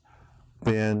just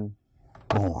been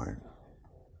born.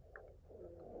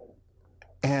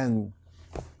 And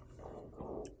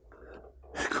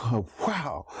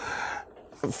wow,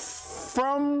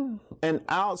 from an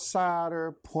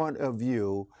outsider point of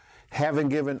view, having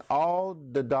given all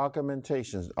the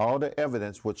documentations, all the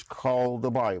evidence which called the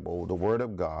Bible, the Word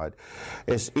of God,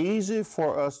 it's easy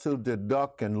for us to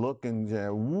deduct and look and say,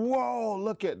 whoa,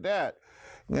 look at that.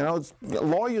 You know,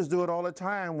 lawyers do it all the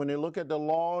time when they look at the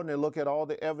law and they look at all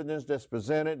the evidence that's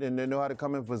presented, and they know how to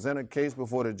come and present a case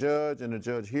before the judge, and the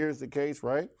judge hears the case,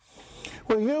 right?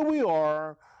 Well, here we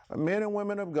are, men and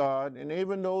women of God, and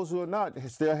even those who are not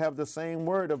still have the same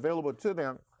word available to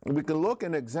them. We can look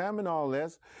and examine all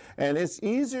this, and it's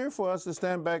easier for us to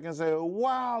stand back and say,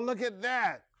 wow, look at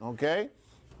that, okay?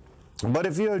 But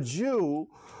if you're a Jew,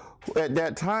 at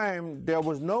that time, there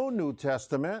was no New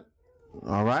Testament,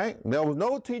 all right? There was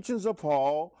no teachings of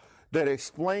Paul that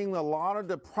explained a lot of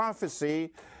the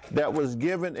prophecy that was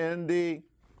given in the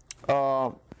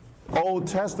Old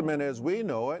Testament as we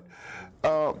know it.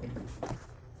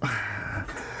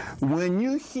 When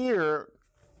you hear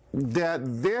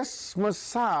that this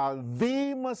Messiah,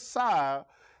 the Messiah,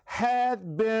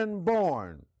 had been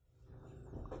born,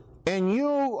 and you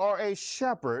are a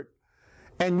shepherd,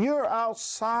 and you're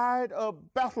outside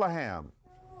of Bethlehem.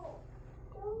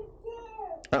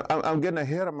 I'm getting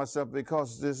ahead of myself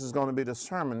because this is going to be the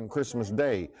sermon Christmas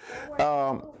Day.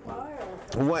 No,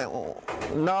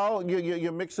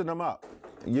 you're mixing them up.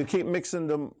 You keep mixing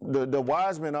the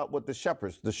wise men up with the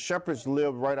shepherds. The shepherds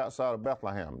lived right outside of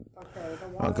Bethlehem.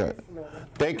 Okay.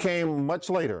 They came much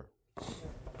later.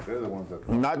 They're the ones that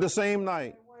Not the same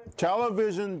night.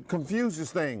 Television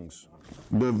confuses things.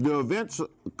 The events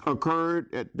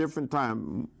occurred at different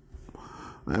times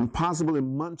and possibly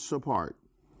months apart.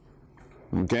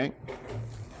 Okay?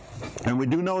 And we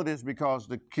do know this because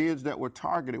the kids that were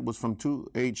targeted was from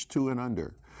age 2 and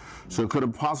under. So it could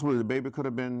have possibly, the baby could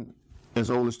have been as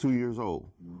old as 2 years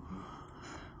old.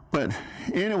 But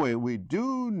anyway, we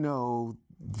do know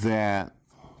that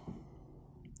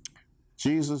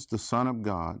Jesus, the Son of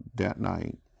God, that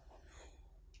night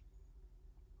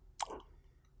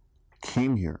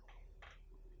came here.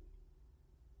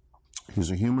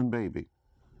 He's a human baby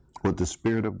with the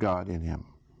Spirit of God in him.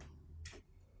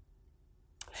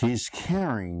 He's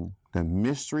carrying the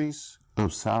mysteries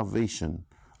of salvation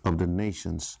of the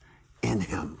nations in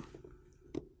him.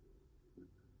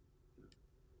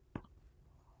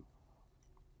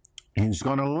 He's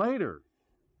going to later,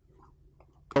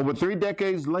 over 3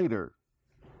 decades later,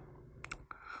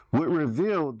 would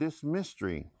reveal this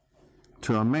mystery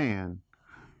to a man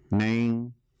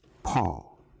named Paul.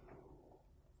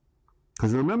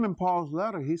 Because remember in Paul's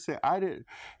letter, he said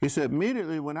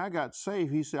immediately when I got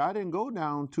saved, he said, I didn't go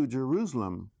down to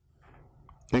Jerusalem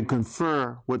and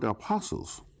confer with the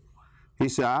apostles. He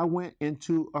said, I went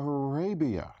into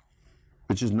Arabia,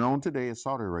 which is known today as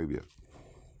Saudi Arabia.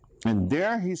 And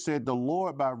there he said, the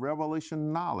Lord by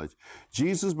revelation knowledge,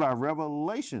 Jesus by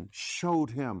revelation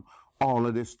showed him all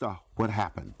of this stuff, what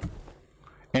happened,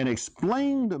 and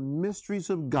explained the mysteries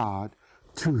of God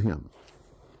to him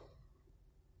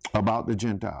about the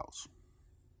Gentiles.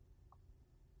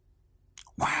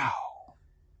 Wow.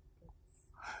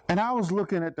 And I was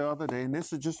looking at the other day, and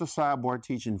this is just a sidebar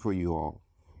teaching for you all,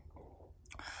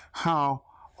 how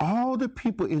all the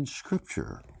people in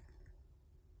Scripture,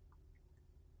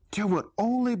 there would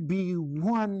only be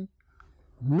one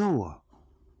Noah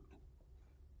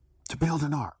to build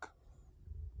an ark.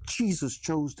 Jesus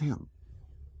chose him.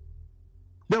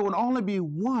 There would only be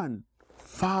one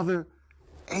Father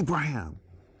Abraham.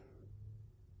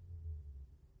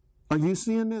 Are you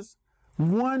seeing this?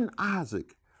 One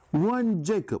Isaac, one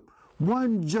Jacob,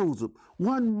 one Joseph,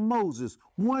 one Moses,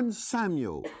 one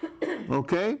Samuel,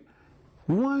 okay?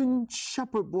 One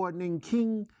shepherd boy named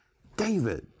King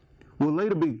David will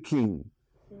later be king,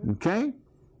 okay?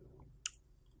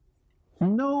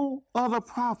 No other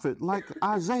prophet like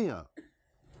Isaiah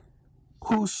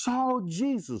who saw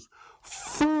Jesus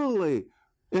fully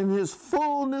in his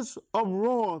fullness of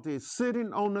royalty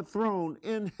sitting on the throne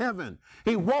in heaven.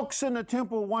 He walks in the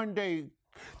temple one day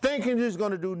thinking he's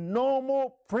going to do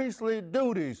normal priestly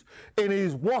duties, and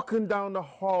he's walking down the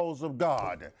halls of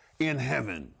God in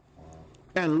heaven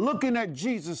and looking at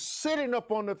Jesus sitting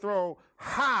up on the throne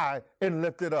high and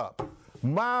lifted up.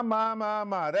 My,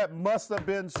 that must have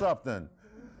been something.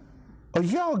 Are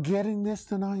y'all getting this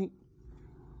tonight?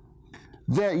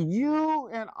 That you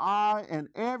and I and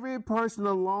every person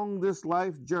along this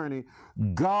life journey,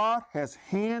 God has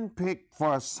handpicked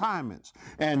for assignments,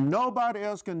 and nobody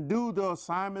else can do the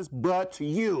assignments but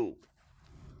you.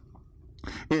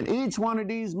 And each one of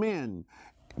these men,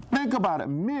 think about it,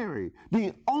 Mary,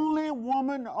 the only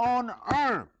woman on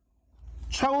earth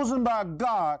chosen by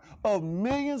God of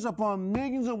millions upon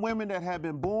millions of women that have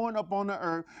been born upon the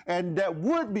earth and that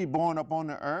would be born upon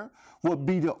the earth, would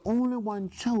be the only one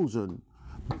chosen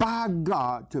by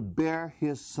God to bear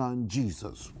his son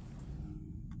Jesus.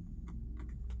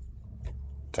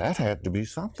 That had to be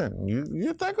something.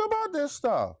 You think about this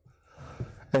stuff.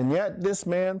 And yet this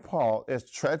man, Paul, as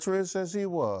treacherous as he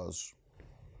was,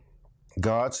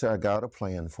 God said, I got a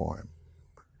plan for him.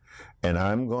 And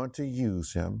I'm going to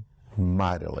use him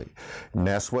mightily. And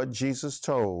that's what Jesus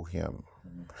told him.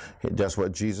 That's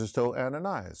what Jesus told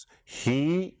Ananias.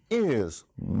 He is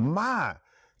my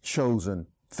chosen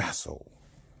vessel.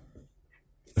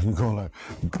 And you go like,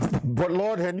 but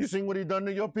Lord, hadn't you seen what he done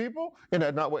to your people? And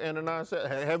that's not what Ananias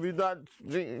said. Have you not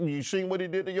seen what he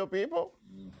did to your people?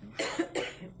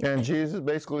 And Jesus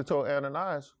basically told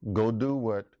Ananias, go do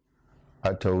what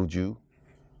I told you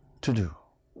to do.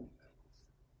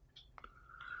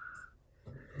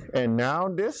 And now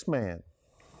this man,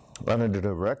 under the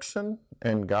direction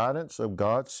and guidance of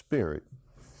God's Spirit,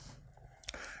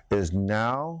 is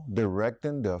now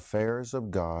directing the affairs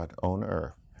of God on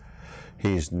earth.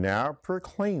 He's now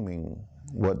proclaiming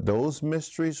what those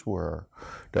mysteries were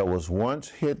that was once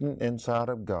hidden inside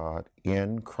of God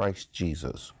in Christ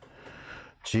Jesus.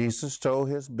 Jesus told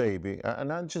his baby, and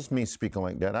not just me speaking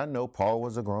like that, I know Paul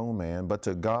was a grown man, but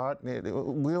to God,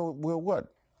 we're what?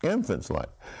 Infants like.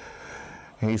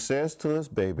 He says to his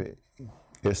baby,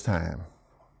 it's time.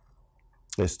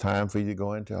 It's time for you to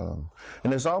go and tell them.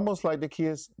 And it's almost like the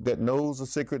kids that knows a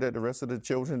secret that the rest of the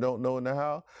children don't know in the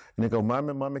house. And they go,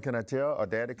 Mommy, can I tell? Or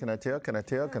Daddy, can I tell? Can I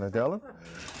tell? Can I tell them?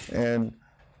 And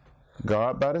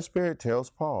God, by the Spirit, tells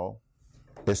Paul,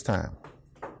 it's time.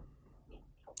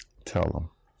 Tell them.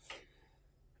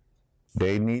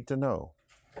 They need to know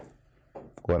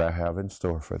what I have in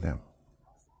store for them.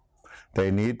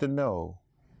 They need to know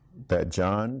that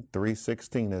John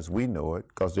 3:16, as we know it,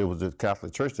 because it was the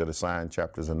Catholic Church that assigned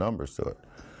chapters and numbers to it.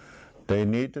 They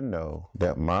need to know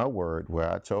that my word, where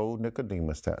I told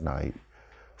Nicodemus that night,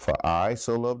 for I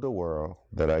so loved the world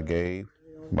that I gave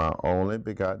my only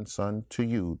begotten Son to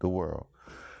you, the world,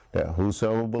 that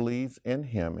whosoever believes in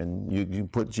him, and you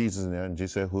put Jesus in there, and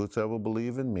Jesus said, whosoever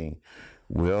believes in me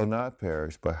will not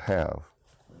perish, but have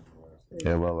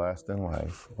everlasting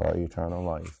life or eternal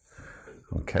life.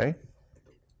 Okay?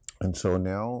 And so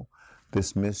now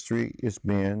this mystery is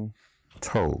being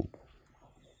told.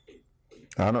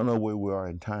 I don't know where we are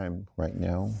in time right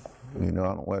now. I don't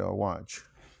know where I watch.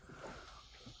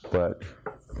 But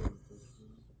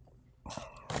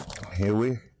here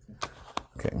we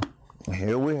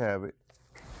have it,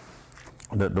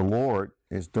 that the Lord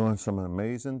is doing some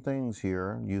amazing things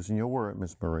here, using your word,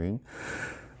 Miss Marie.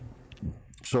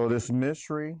 So this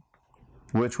mystery,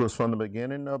 which was from the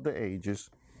beginning of the ages,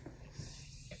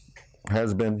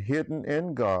 has been hidden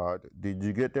in God. Did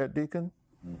you get that, Deacon?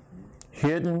 Mm-hmm.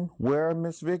 Hidden where,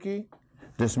 Miss Vicky?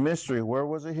 This mystery, where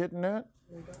was it hidden at?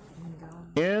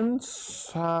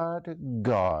 Inside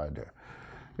God.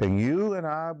 And you and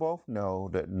I both know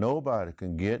that nobody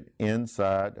can get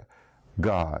inside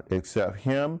God except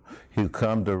him who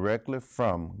come directly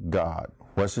from God.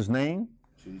 What's his name?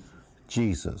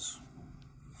 Jesus.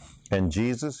 And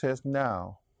Jesus has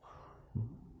now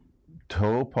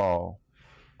told Paul,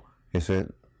 he said,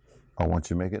 I want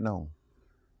you to make it known.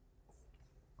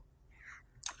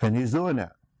 And he's doing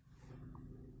that.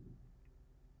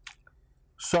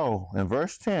 So, in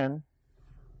verse 10,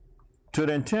 to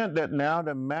the intent that now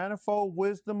the manifold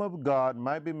wisdom of God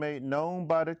might be made known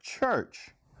by the church.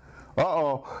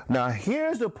 Now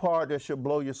here's the part that should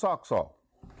blow your socks off.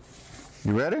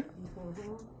 You ready?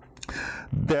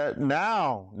 That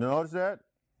now, notice that?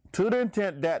 To the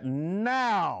intent that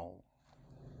now,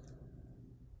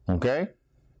 okay?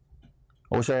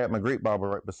 I wish I had my Greek Bible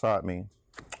right beside me.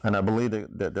 And I believe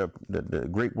that the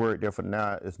Greek word there for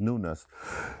now is newness.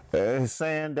 It's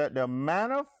saying that the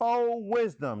manifold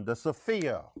wisdom, the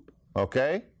Sophia,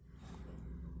 okay?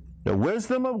 The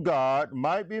wisdom of God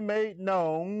might be made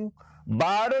known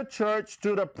by the church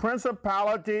to the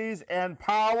principalities and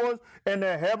powers in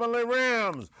the heavenly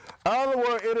realms. In other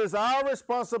words, it is our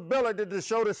responsibility to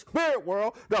show the spirit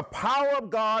world the power of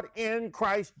God in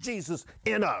Christ Jesus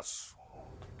in us.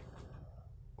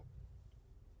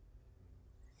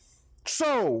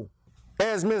 So,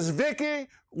 as Miss Vicky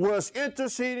was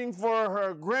interceding for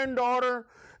her granddaughter,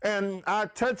 and I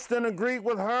touched and agreed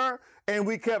with her, and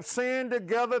we kept saying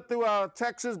together through our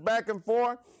texts back and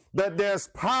forth that there's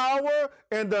power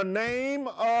in the name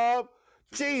of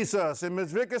Jesus. And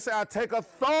Miss Vicky said, I take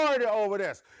authority over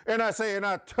this. And I say, and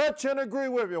I touch and agree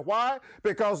with you. Why?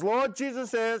 Because Lord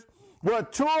Jesus says, where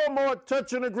two or more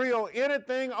touch and agree on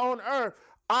anything on earth,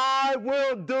 I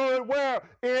will do it where?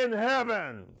 In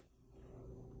heaven.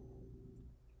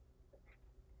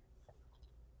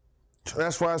 So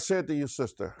that's why I said to you,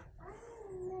 sister,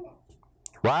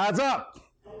 rise up.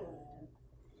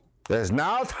 There's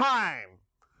now time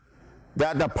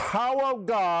that the power of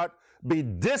God be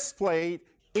displayed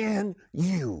in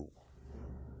you.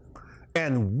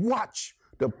 And watch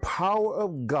the power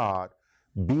of God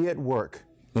be at work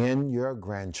in your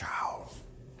grandchild.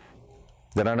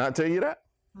 Did I not tell you that?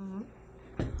 Mm-hmm.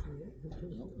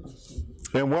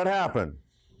 And what happened?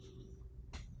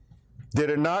 Did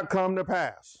it not come to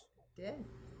pass? Did.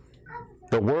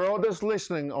 The world that's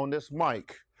listening on this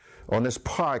mic, on this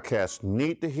podcast,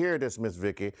 need to hear this, Miss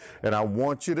Vicky, and I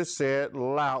want you to say it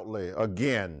loudly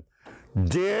again.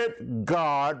 Did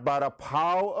God, by the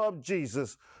power of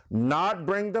Jesus, not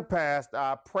bring to pass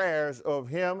our prayers of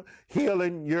Him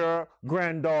healing your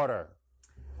granddaughter?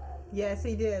 Yes,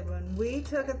 He did. When we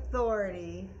took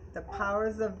authority, the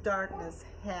powers of darkness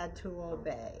had to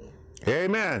obey.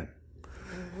 Amen.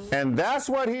 Mm-hmm. And that's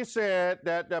what he said,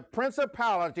 that the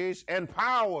principalities and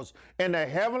powers in the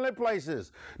heavenly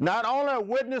places not only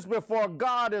witness before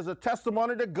God as a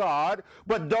testimony to God,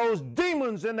 but those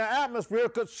demons in the atmosphere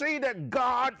could see that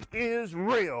God is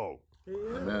real.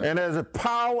 Amen. And there's a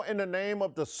power in the name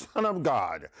of the Son of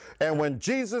God. And when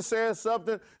Jesus says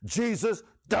something, Jesus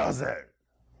does it.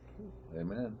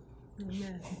 Amen.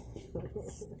 Amen.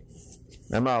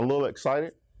 Am I a little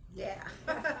excited? Yeah.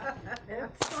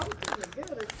 It's something to get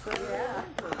excited. Yeah.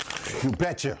 You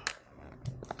betcha.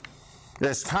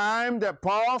 It's time that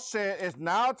Paul said it's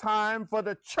now time for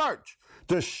the church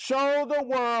to show the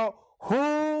world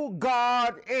who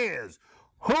God is,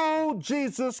 who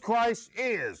Jesus Christ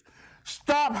is.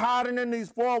 Stop hiding in these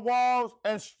four walls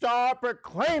and start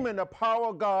proclaiming the power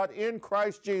of God in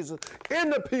Christ Jesus in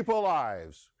the people's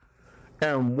lives.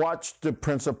 And watch the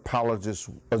principalities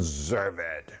observe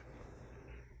it.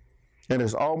 And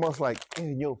it's almost like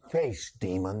in your face,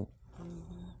 demon.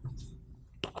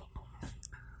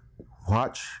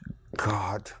 Watch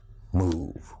God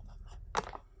move.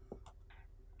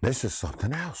 This is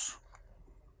something else.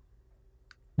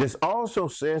 This also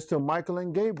says to Michael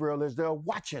and Gabriel as they're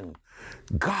watching,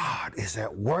 God is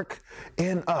at work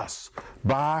in us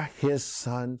by His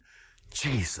Son,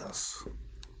 Jesus.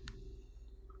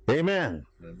 Amen.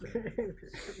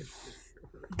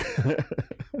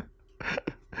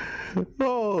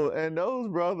 Oh, and those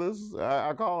brothers,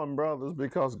 I call them brothers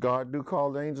because God do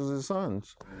call the angels His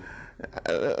sons.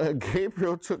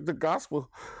 Gabriel took the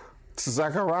gospel to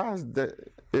Zacharias,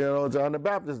 John the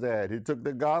Baptist's dad. He took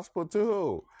the gospel to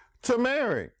who? To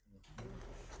Mary.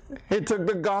 He took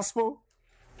the gospel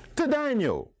to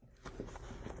Daniel.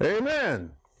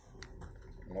 Amen.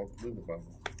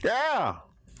 Yeah.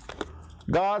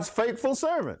 God's faithful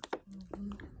servant.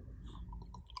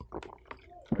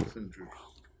 Messengers.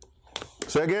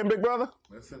 Say again, big brother?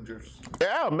 Messengers.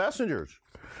 Yeah, messengers.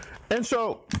 And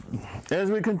so, as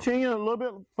we continue a little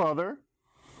bit further,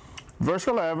 verse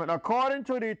 11, according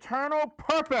to the eternal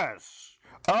purpose.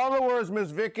 In other words,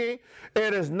 Miss Vicky,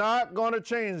 it is not going to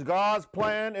change. God's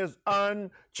plan is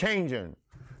unchanging.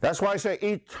 That's why I say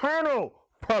eternal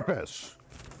purpose.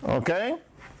 Okay?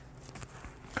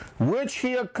 Which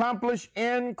He accomplished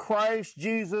in Christ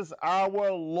Jesus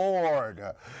our Lord.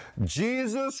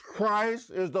 Jesus Christ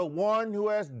is the one who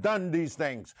has done these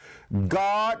things.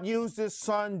 God used His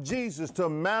Son Jesus to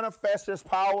manifest His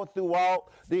power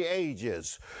throughout the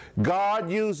ages. God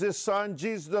used His Son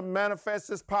Jesus to manifest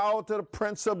His power to the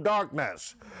prince of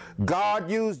darkness.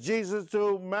 God used Jesus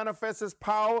to manifest His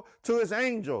power to His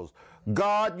angels.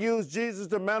 God used Jesus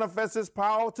to manifest his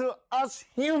power to us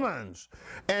humans.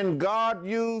 And God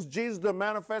used Jesus to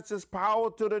manifest his power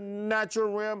to the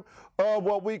natural realm of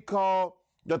what we call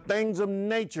the things of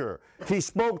nature. He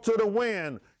spoke to the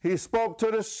wind. He spoke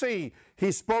to the sea.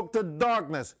 He spoke to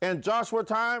darkness. In Joshua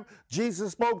time,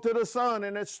 Jesus spoke to the sun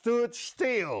and it stood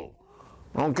still.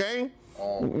 Okay?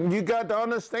 You got to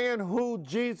understand who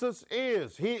Jesus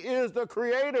is. He is the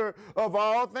creator of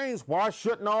all things. Why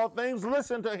shouldn't all things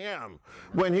listen to him?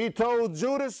 When he told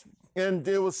Judas, and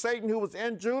it was Satan who was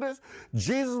in Judas,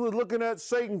 Jesus was looking at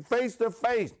Satan face to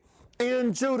face.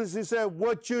 In Judas, he said,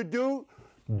 what you do,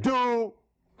 do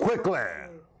quickly.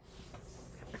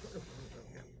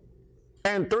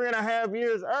 And 3.5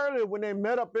 years earlier, when they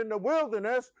met up in the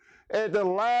wilderness, at the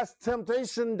last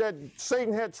temptation that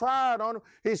Satan had tried on him,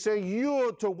 he said,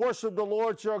 you're to worship the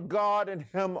Lord your God and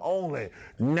him only.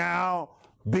 Now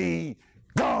be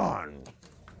gone.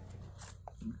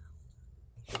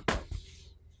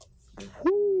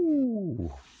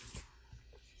 Woo.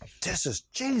 This is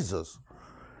Jesus,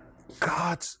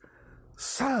 God's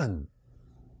Son.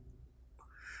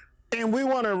 And we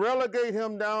want to relegate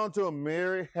him down to a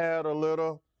Mary had a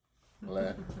little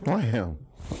lamb.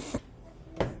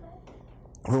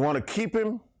 We want to keep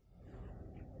him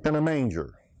in a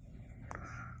manger.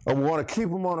 Or we want to keep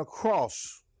him on a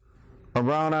cross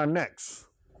around our necks.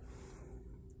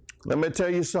 Let me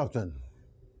tell you something.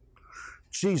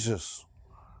 Jesus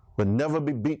would never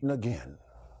be beaten again.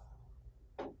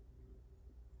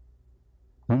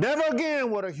 Never again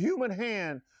would a human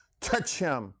hand touch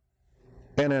him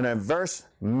in an adverse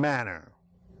manner.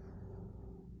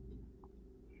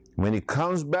 When he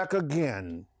comes back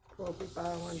again,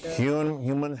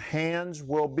 human hands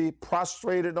will be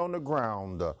prostrated on the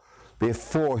ground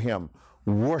before him,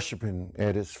 worshiping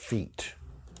at his feet.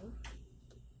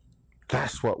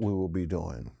 That's what we will be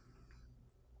doing.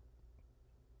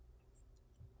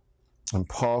 And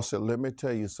Paul said, let me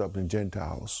tell you something,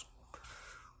 Gentiles.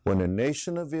 When the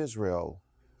nation of Israel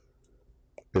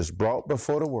is brought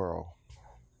before the world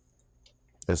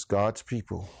as God's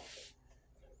people,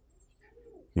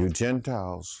 you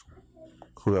Gentiles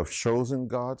who have chosen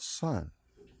God's Son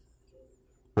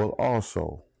will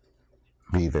also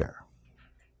be there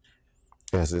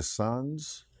as his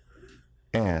sons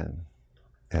and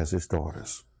as his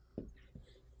daughters.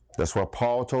 That's what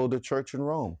Paul told the church in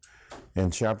Rome. In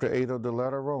chapter 8 of the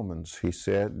letter of Romans, he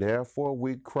said, therefore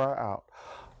we cry out,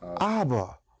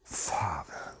 Abba,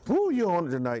 Father. Ooh, you're on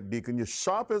it tonight, Deacon. You're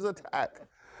sharp as a tack.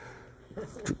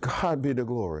 To God be the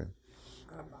glory.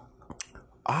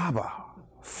 Abba,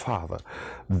 Father.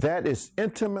 That is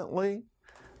intimacy,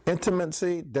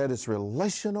 that is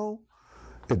relational.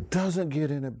 It doesn't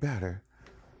get any better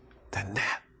than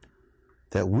that.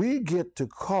 That we get to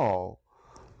call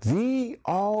the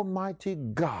Almighty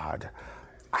God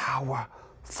our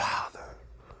Father.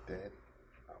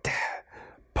 Dad.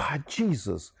 By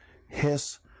Jesus,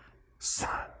 his Son.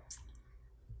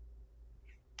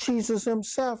 Jesus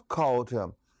himself called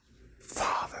him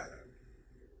Father.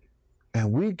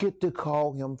 And we get to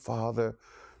call him Father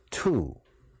too.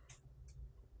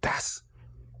 That's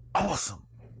awesome.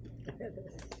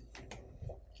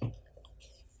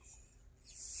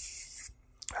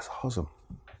 That's awesome.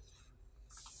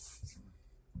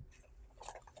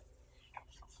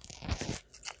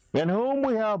 In whom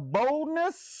we have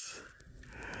boldness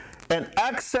and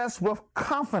access with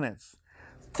confidence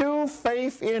through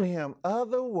faith in him.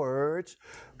 Other words,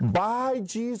 by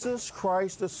Jesus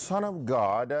Christ, the Son of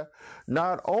God,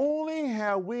 not only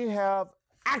have we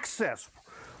access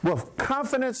with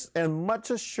confidence and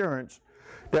much assurance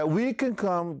that we can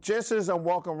come, just as I'm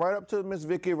walking right up to Miss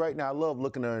Vicky right now. I love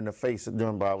looking her in the face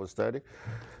during Bible study.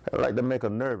 I'd like to make her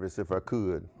nervous if I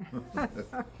could.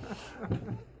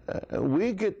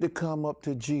 We get to come up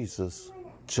to Jesus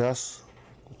just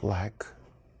like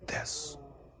this.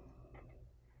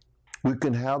 We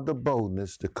can have the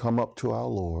boldness to come up to our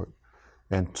Lord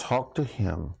and talk to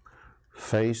him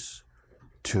face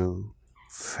to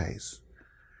face.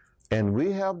 And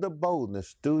we have the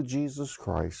boldness through Jesus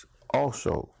Christ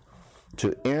also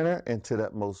to enter into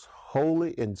that most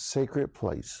holy and sacred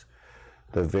place,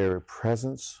 the very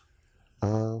presence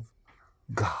of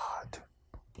God.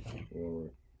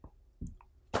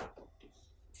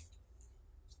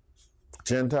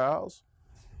 Gentiles,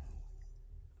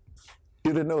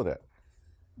 you didn't know that.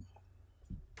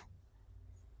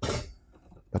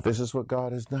 But this is what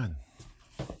God has done.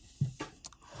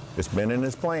 It's been in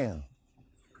his plan.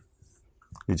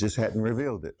 He just hadn't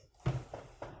revealed it.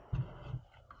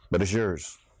 But it's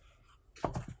yours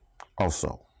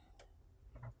also.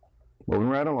 Moving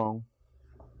right along.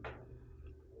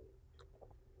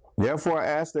 Therefore, I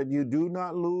ask that you do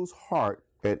not lose heart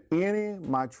at any of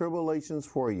my tribulations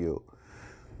for you,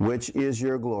 which is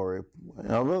your glory.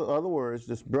 In other words,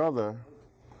 this brother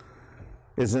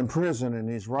is in prison and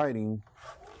he's writing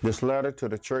this letter to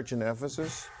the church in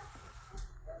Ephesus.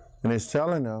 And he's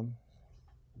telling them,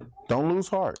 don't lose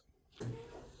heart.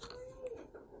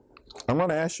 I'm going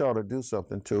to ask y'all to do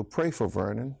something too. Pray for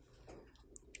Vernon.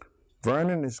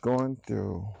 Vernon is going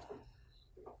through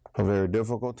a very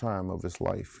difficult time of his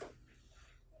life.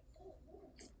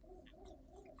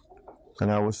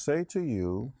 And I would say to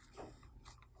you,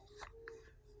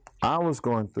 I was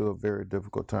going through a very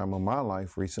difficult time of my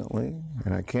life recently,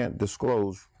 and I can't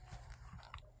disclose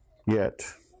yet,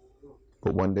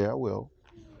 but one day I will.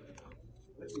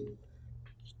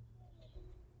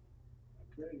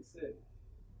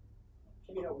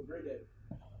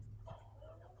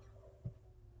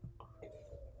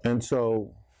 And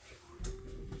so,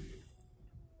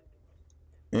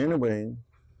 anyway,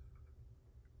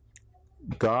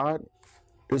 God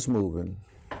is moving.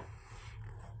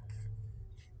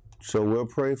 So we'll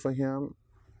pray for him,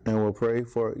 and we'll pray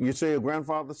for, you say your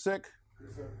grandfather's sick?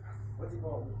 Yes, sir. What's he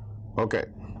called? Okay.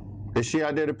 Is she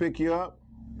out there to pick you up?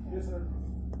 Yes, sir.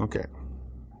 Okay.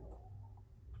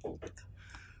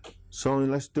 So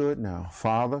let's do it now.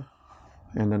 Father,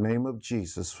 in the name of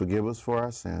Jesus, forgive us for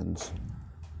our sins.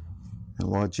 And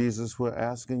Lord Jesus, we're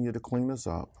asking you to clean us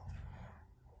up.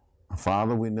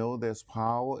 Father, we know there's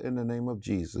power in the name of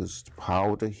Jesus, the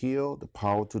power to heal, the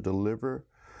power to deliver,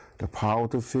 the power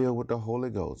to fill with the Holy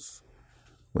Ghost.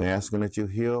 We're asking that you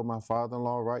heal my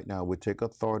father-in-law right now. We take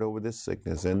authority over this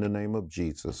sickness in the name of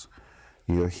Jesus.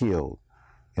 You're healed.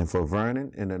 And for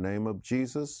Vernon, in the name of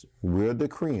Jesus, we're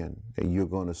decreeing that you're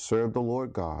going to serve the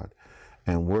Lord God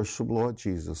and worship Lord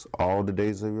Jesus all the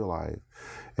days of your life.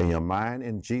 And your mind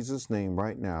in Jesus' name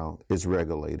right now is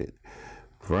regulated.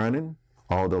 Vernon,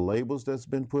 all the labels that's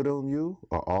been put on you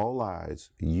are all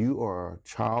lies. You are a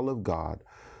child of God,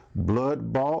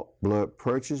 blood bought, blood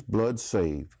purchased, blood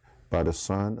saved by the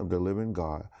Son of the living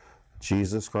God,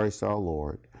 Jesus Christ our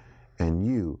Lord. And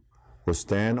you will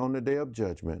stand on the day of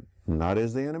judgment, not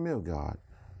as the enemy of God,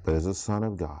 but as a son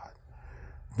of God.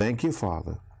 Thank you,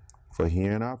 Father, for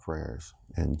hearing our prayers.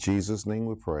 In Jesus' name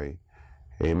we pray.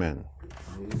 Amen.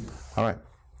 All right,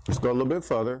 let's go a little bit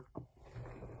further.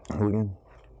 We can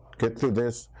get through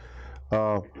this.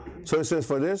 So it says,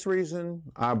 for this reason,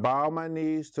 I bow my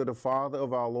knees to the Father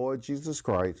of our Lord Jesus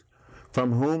Christ,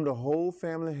 from whom the whole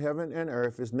family of heaven and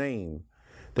earth is named,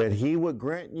 that he would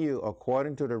grant you,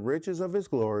 according to the riches of his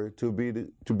glory, to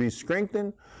be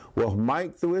strengthened with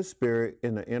might through his Spirit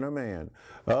in the inner man.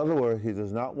 In other words, he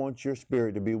does not want your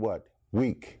spirit to be what?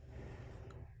 Weak.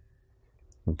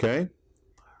 Okay?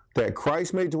 That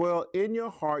Christ may dwell in your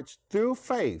hearts through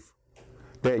faith,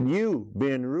 that you,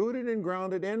 being rooted and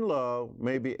grounded in love,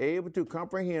 may be able to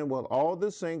comprehend with all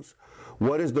the saints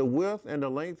what is the width and the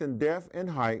length and depth and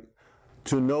height,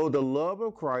 to know the love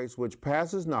of Christ which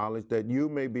passes knowledge, that you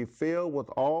may be filled with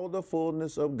all the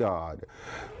fullness of God.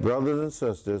 Brothers and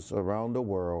sisters around the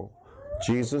world,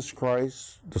 Jesus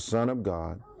Christ, the Son of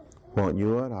God, want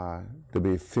you and I to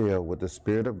be filled with the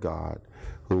Spirit of God,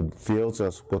 who fills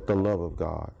us with the love of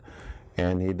God.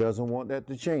 And he doesn't want that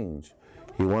to change.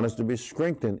 He wants us to be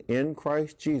strengthened in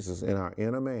Christ Jesus in our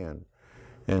inner man,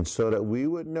 and so that we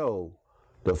would know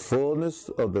the fullness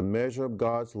of the measure of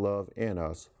God's love in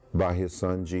us by his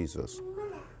Son Jesus.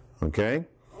 Okay?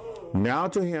 Now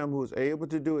to him who is able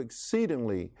to do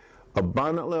exceedingly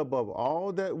abundantly above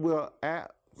all that we'll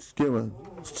ask,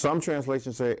 some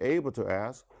translations say able to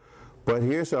ask, but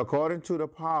here's according to the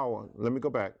power. Let me go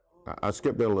back. I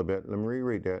skipped it a little bit. Let me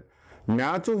reread that.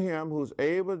 Now to him who's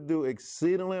able to do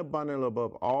exceedingly abundantly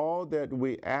above all that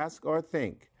we ask or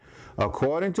think,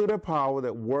 according to the power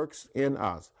that works in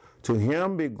us. To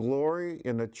him be glory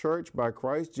in the church by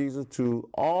Christ Jesus to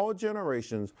all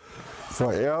generations,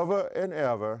 forever and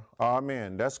ever.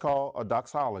 Amen. That's called a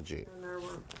doxology.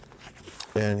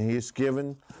 And he's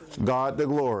given God the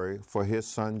glory for his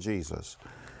Son Jesus.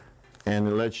 And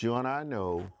it lets you and I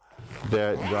know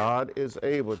that God is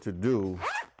able to do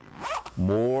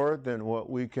more than what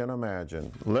we can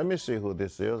imagine. Let me see who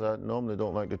this is. I normally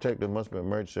don't like to take, there must be an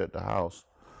emergency at the house.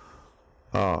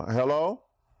 Hello?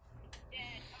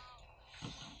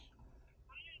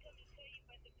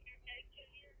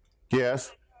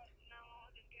 Yes.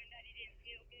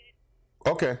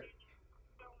 Okay.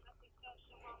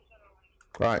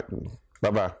 All right.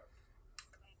 Bye-bye.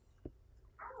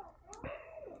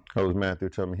 That was Matthew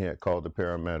telling me he had called the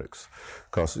paramedics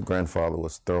because his grandfather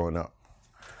was throwing up.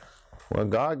 Well,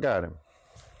 God got him.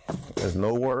 There's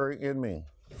no worry in me.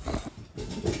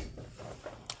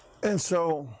 And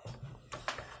so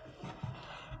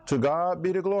To God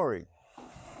be the glory.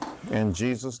 In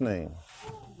Jesus' name.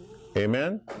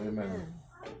 Amen. Amen.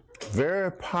 Very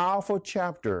powerful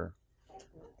chapter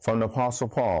from the Apostle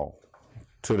Paul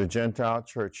to the Gentile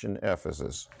church in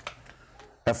Ephesus.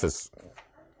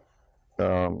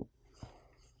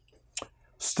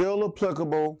 Still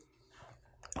applicable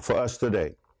for us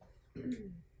today.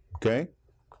 Okay?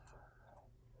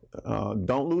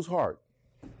 Don't lose heart.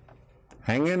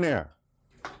 Hang in there.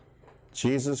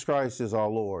 Jesus Christ is our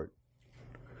Lord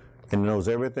and knows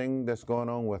everything that's going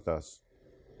on with us.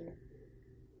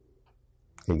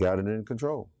 He got it in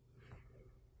control.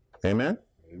 Amen?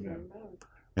 Amen.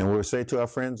 And we'll say to our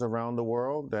friends around the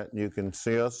world that you can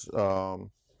see us, you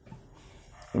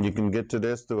can get to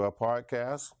this through our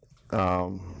podcast,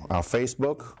 our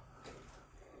Facebook.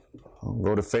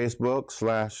 Go to Facebook /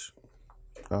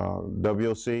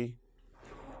 WOC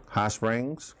Hot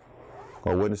Springs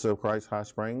or Witness of Christ Hot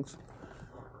Springs.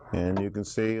 And you can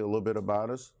see a little bit about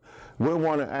us. We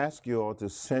want to ask you all to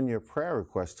send your prayer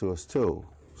requests to us too,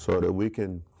 so that we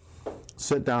can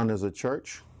sit down as a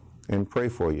church and pray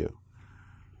for you.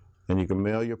 And you can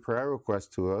mail your prayer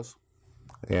request to us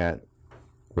at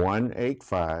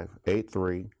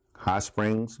 18583 Hot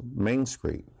Springs Main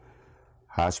Street,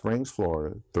 Hot Springs,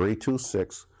 Florida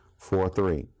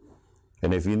 32643.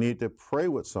 And if you need to pray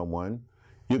with someone,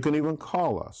 you can even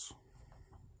call us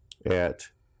at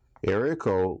area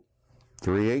code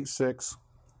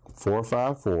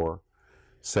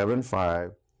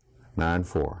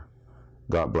 386-454-7594.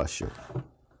 God bless you.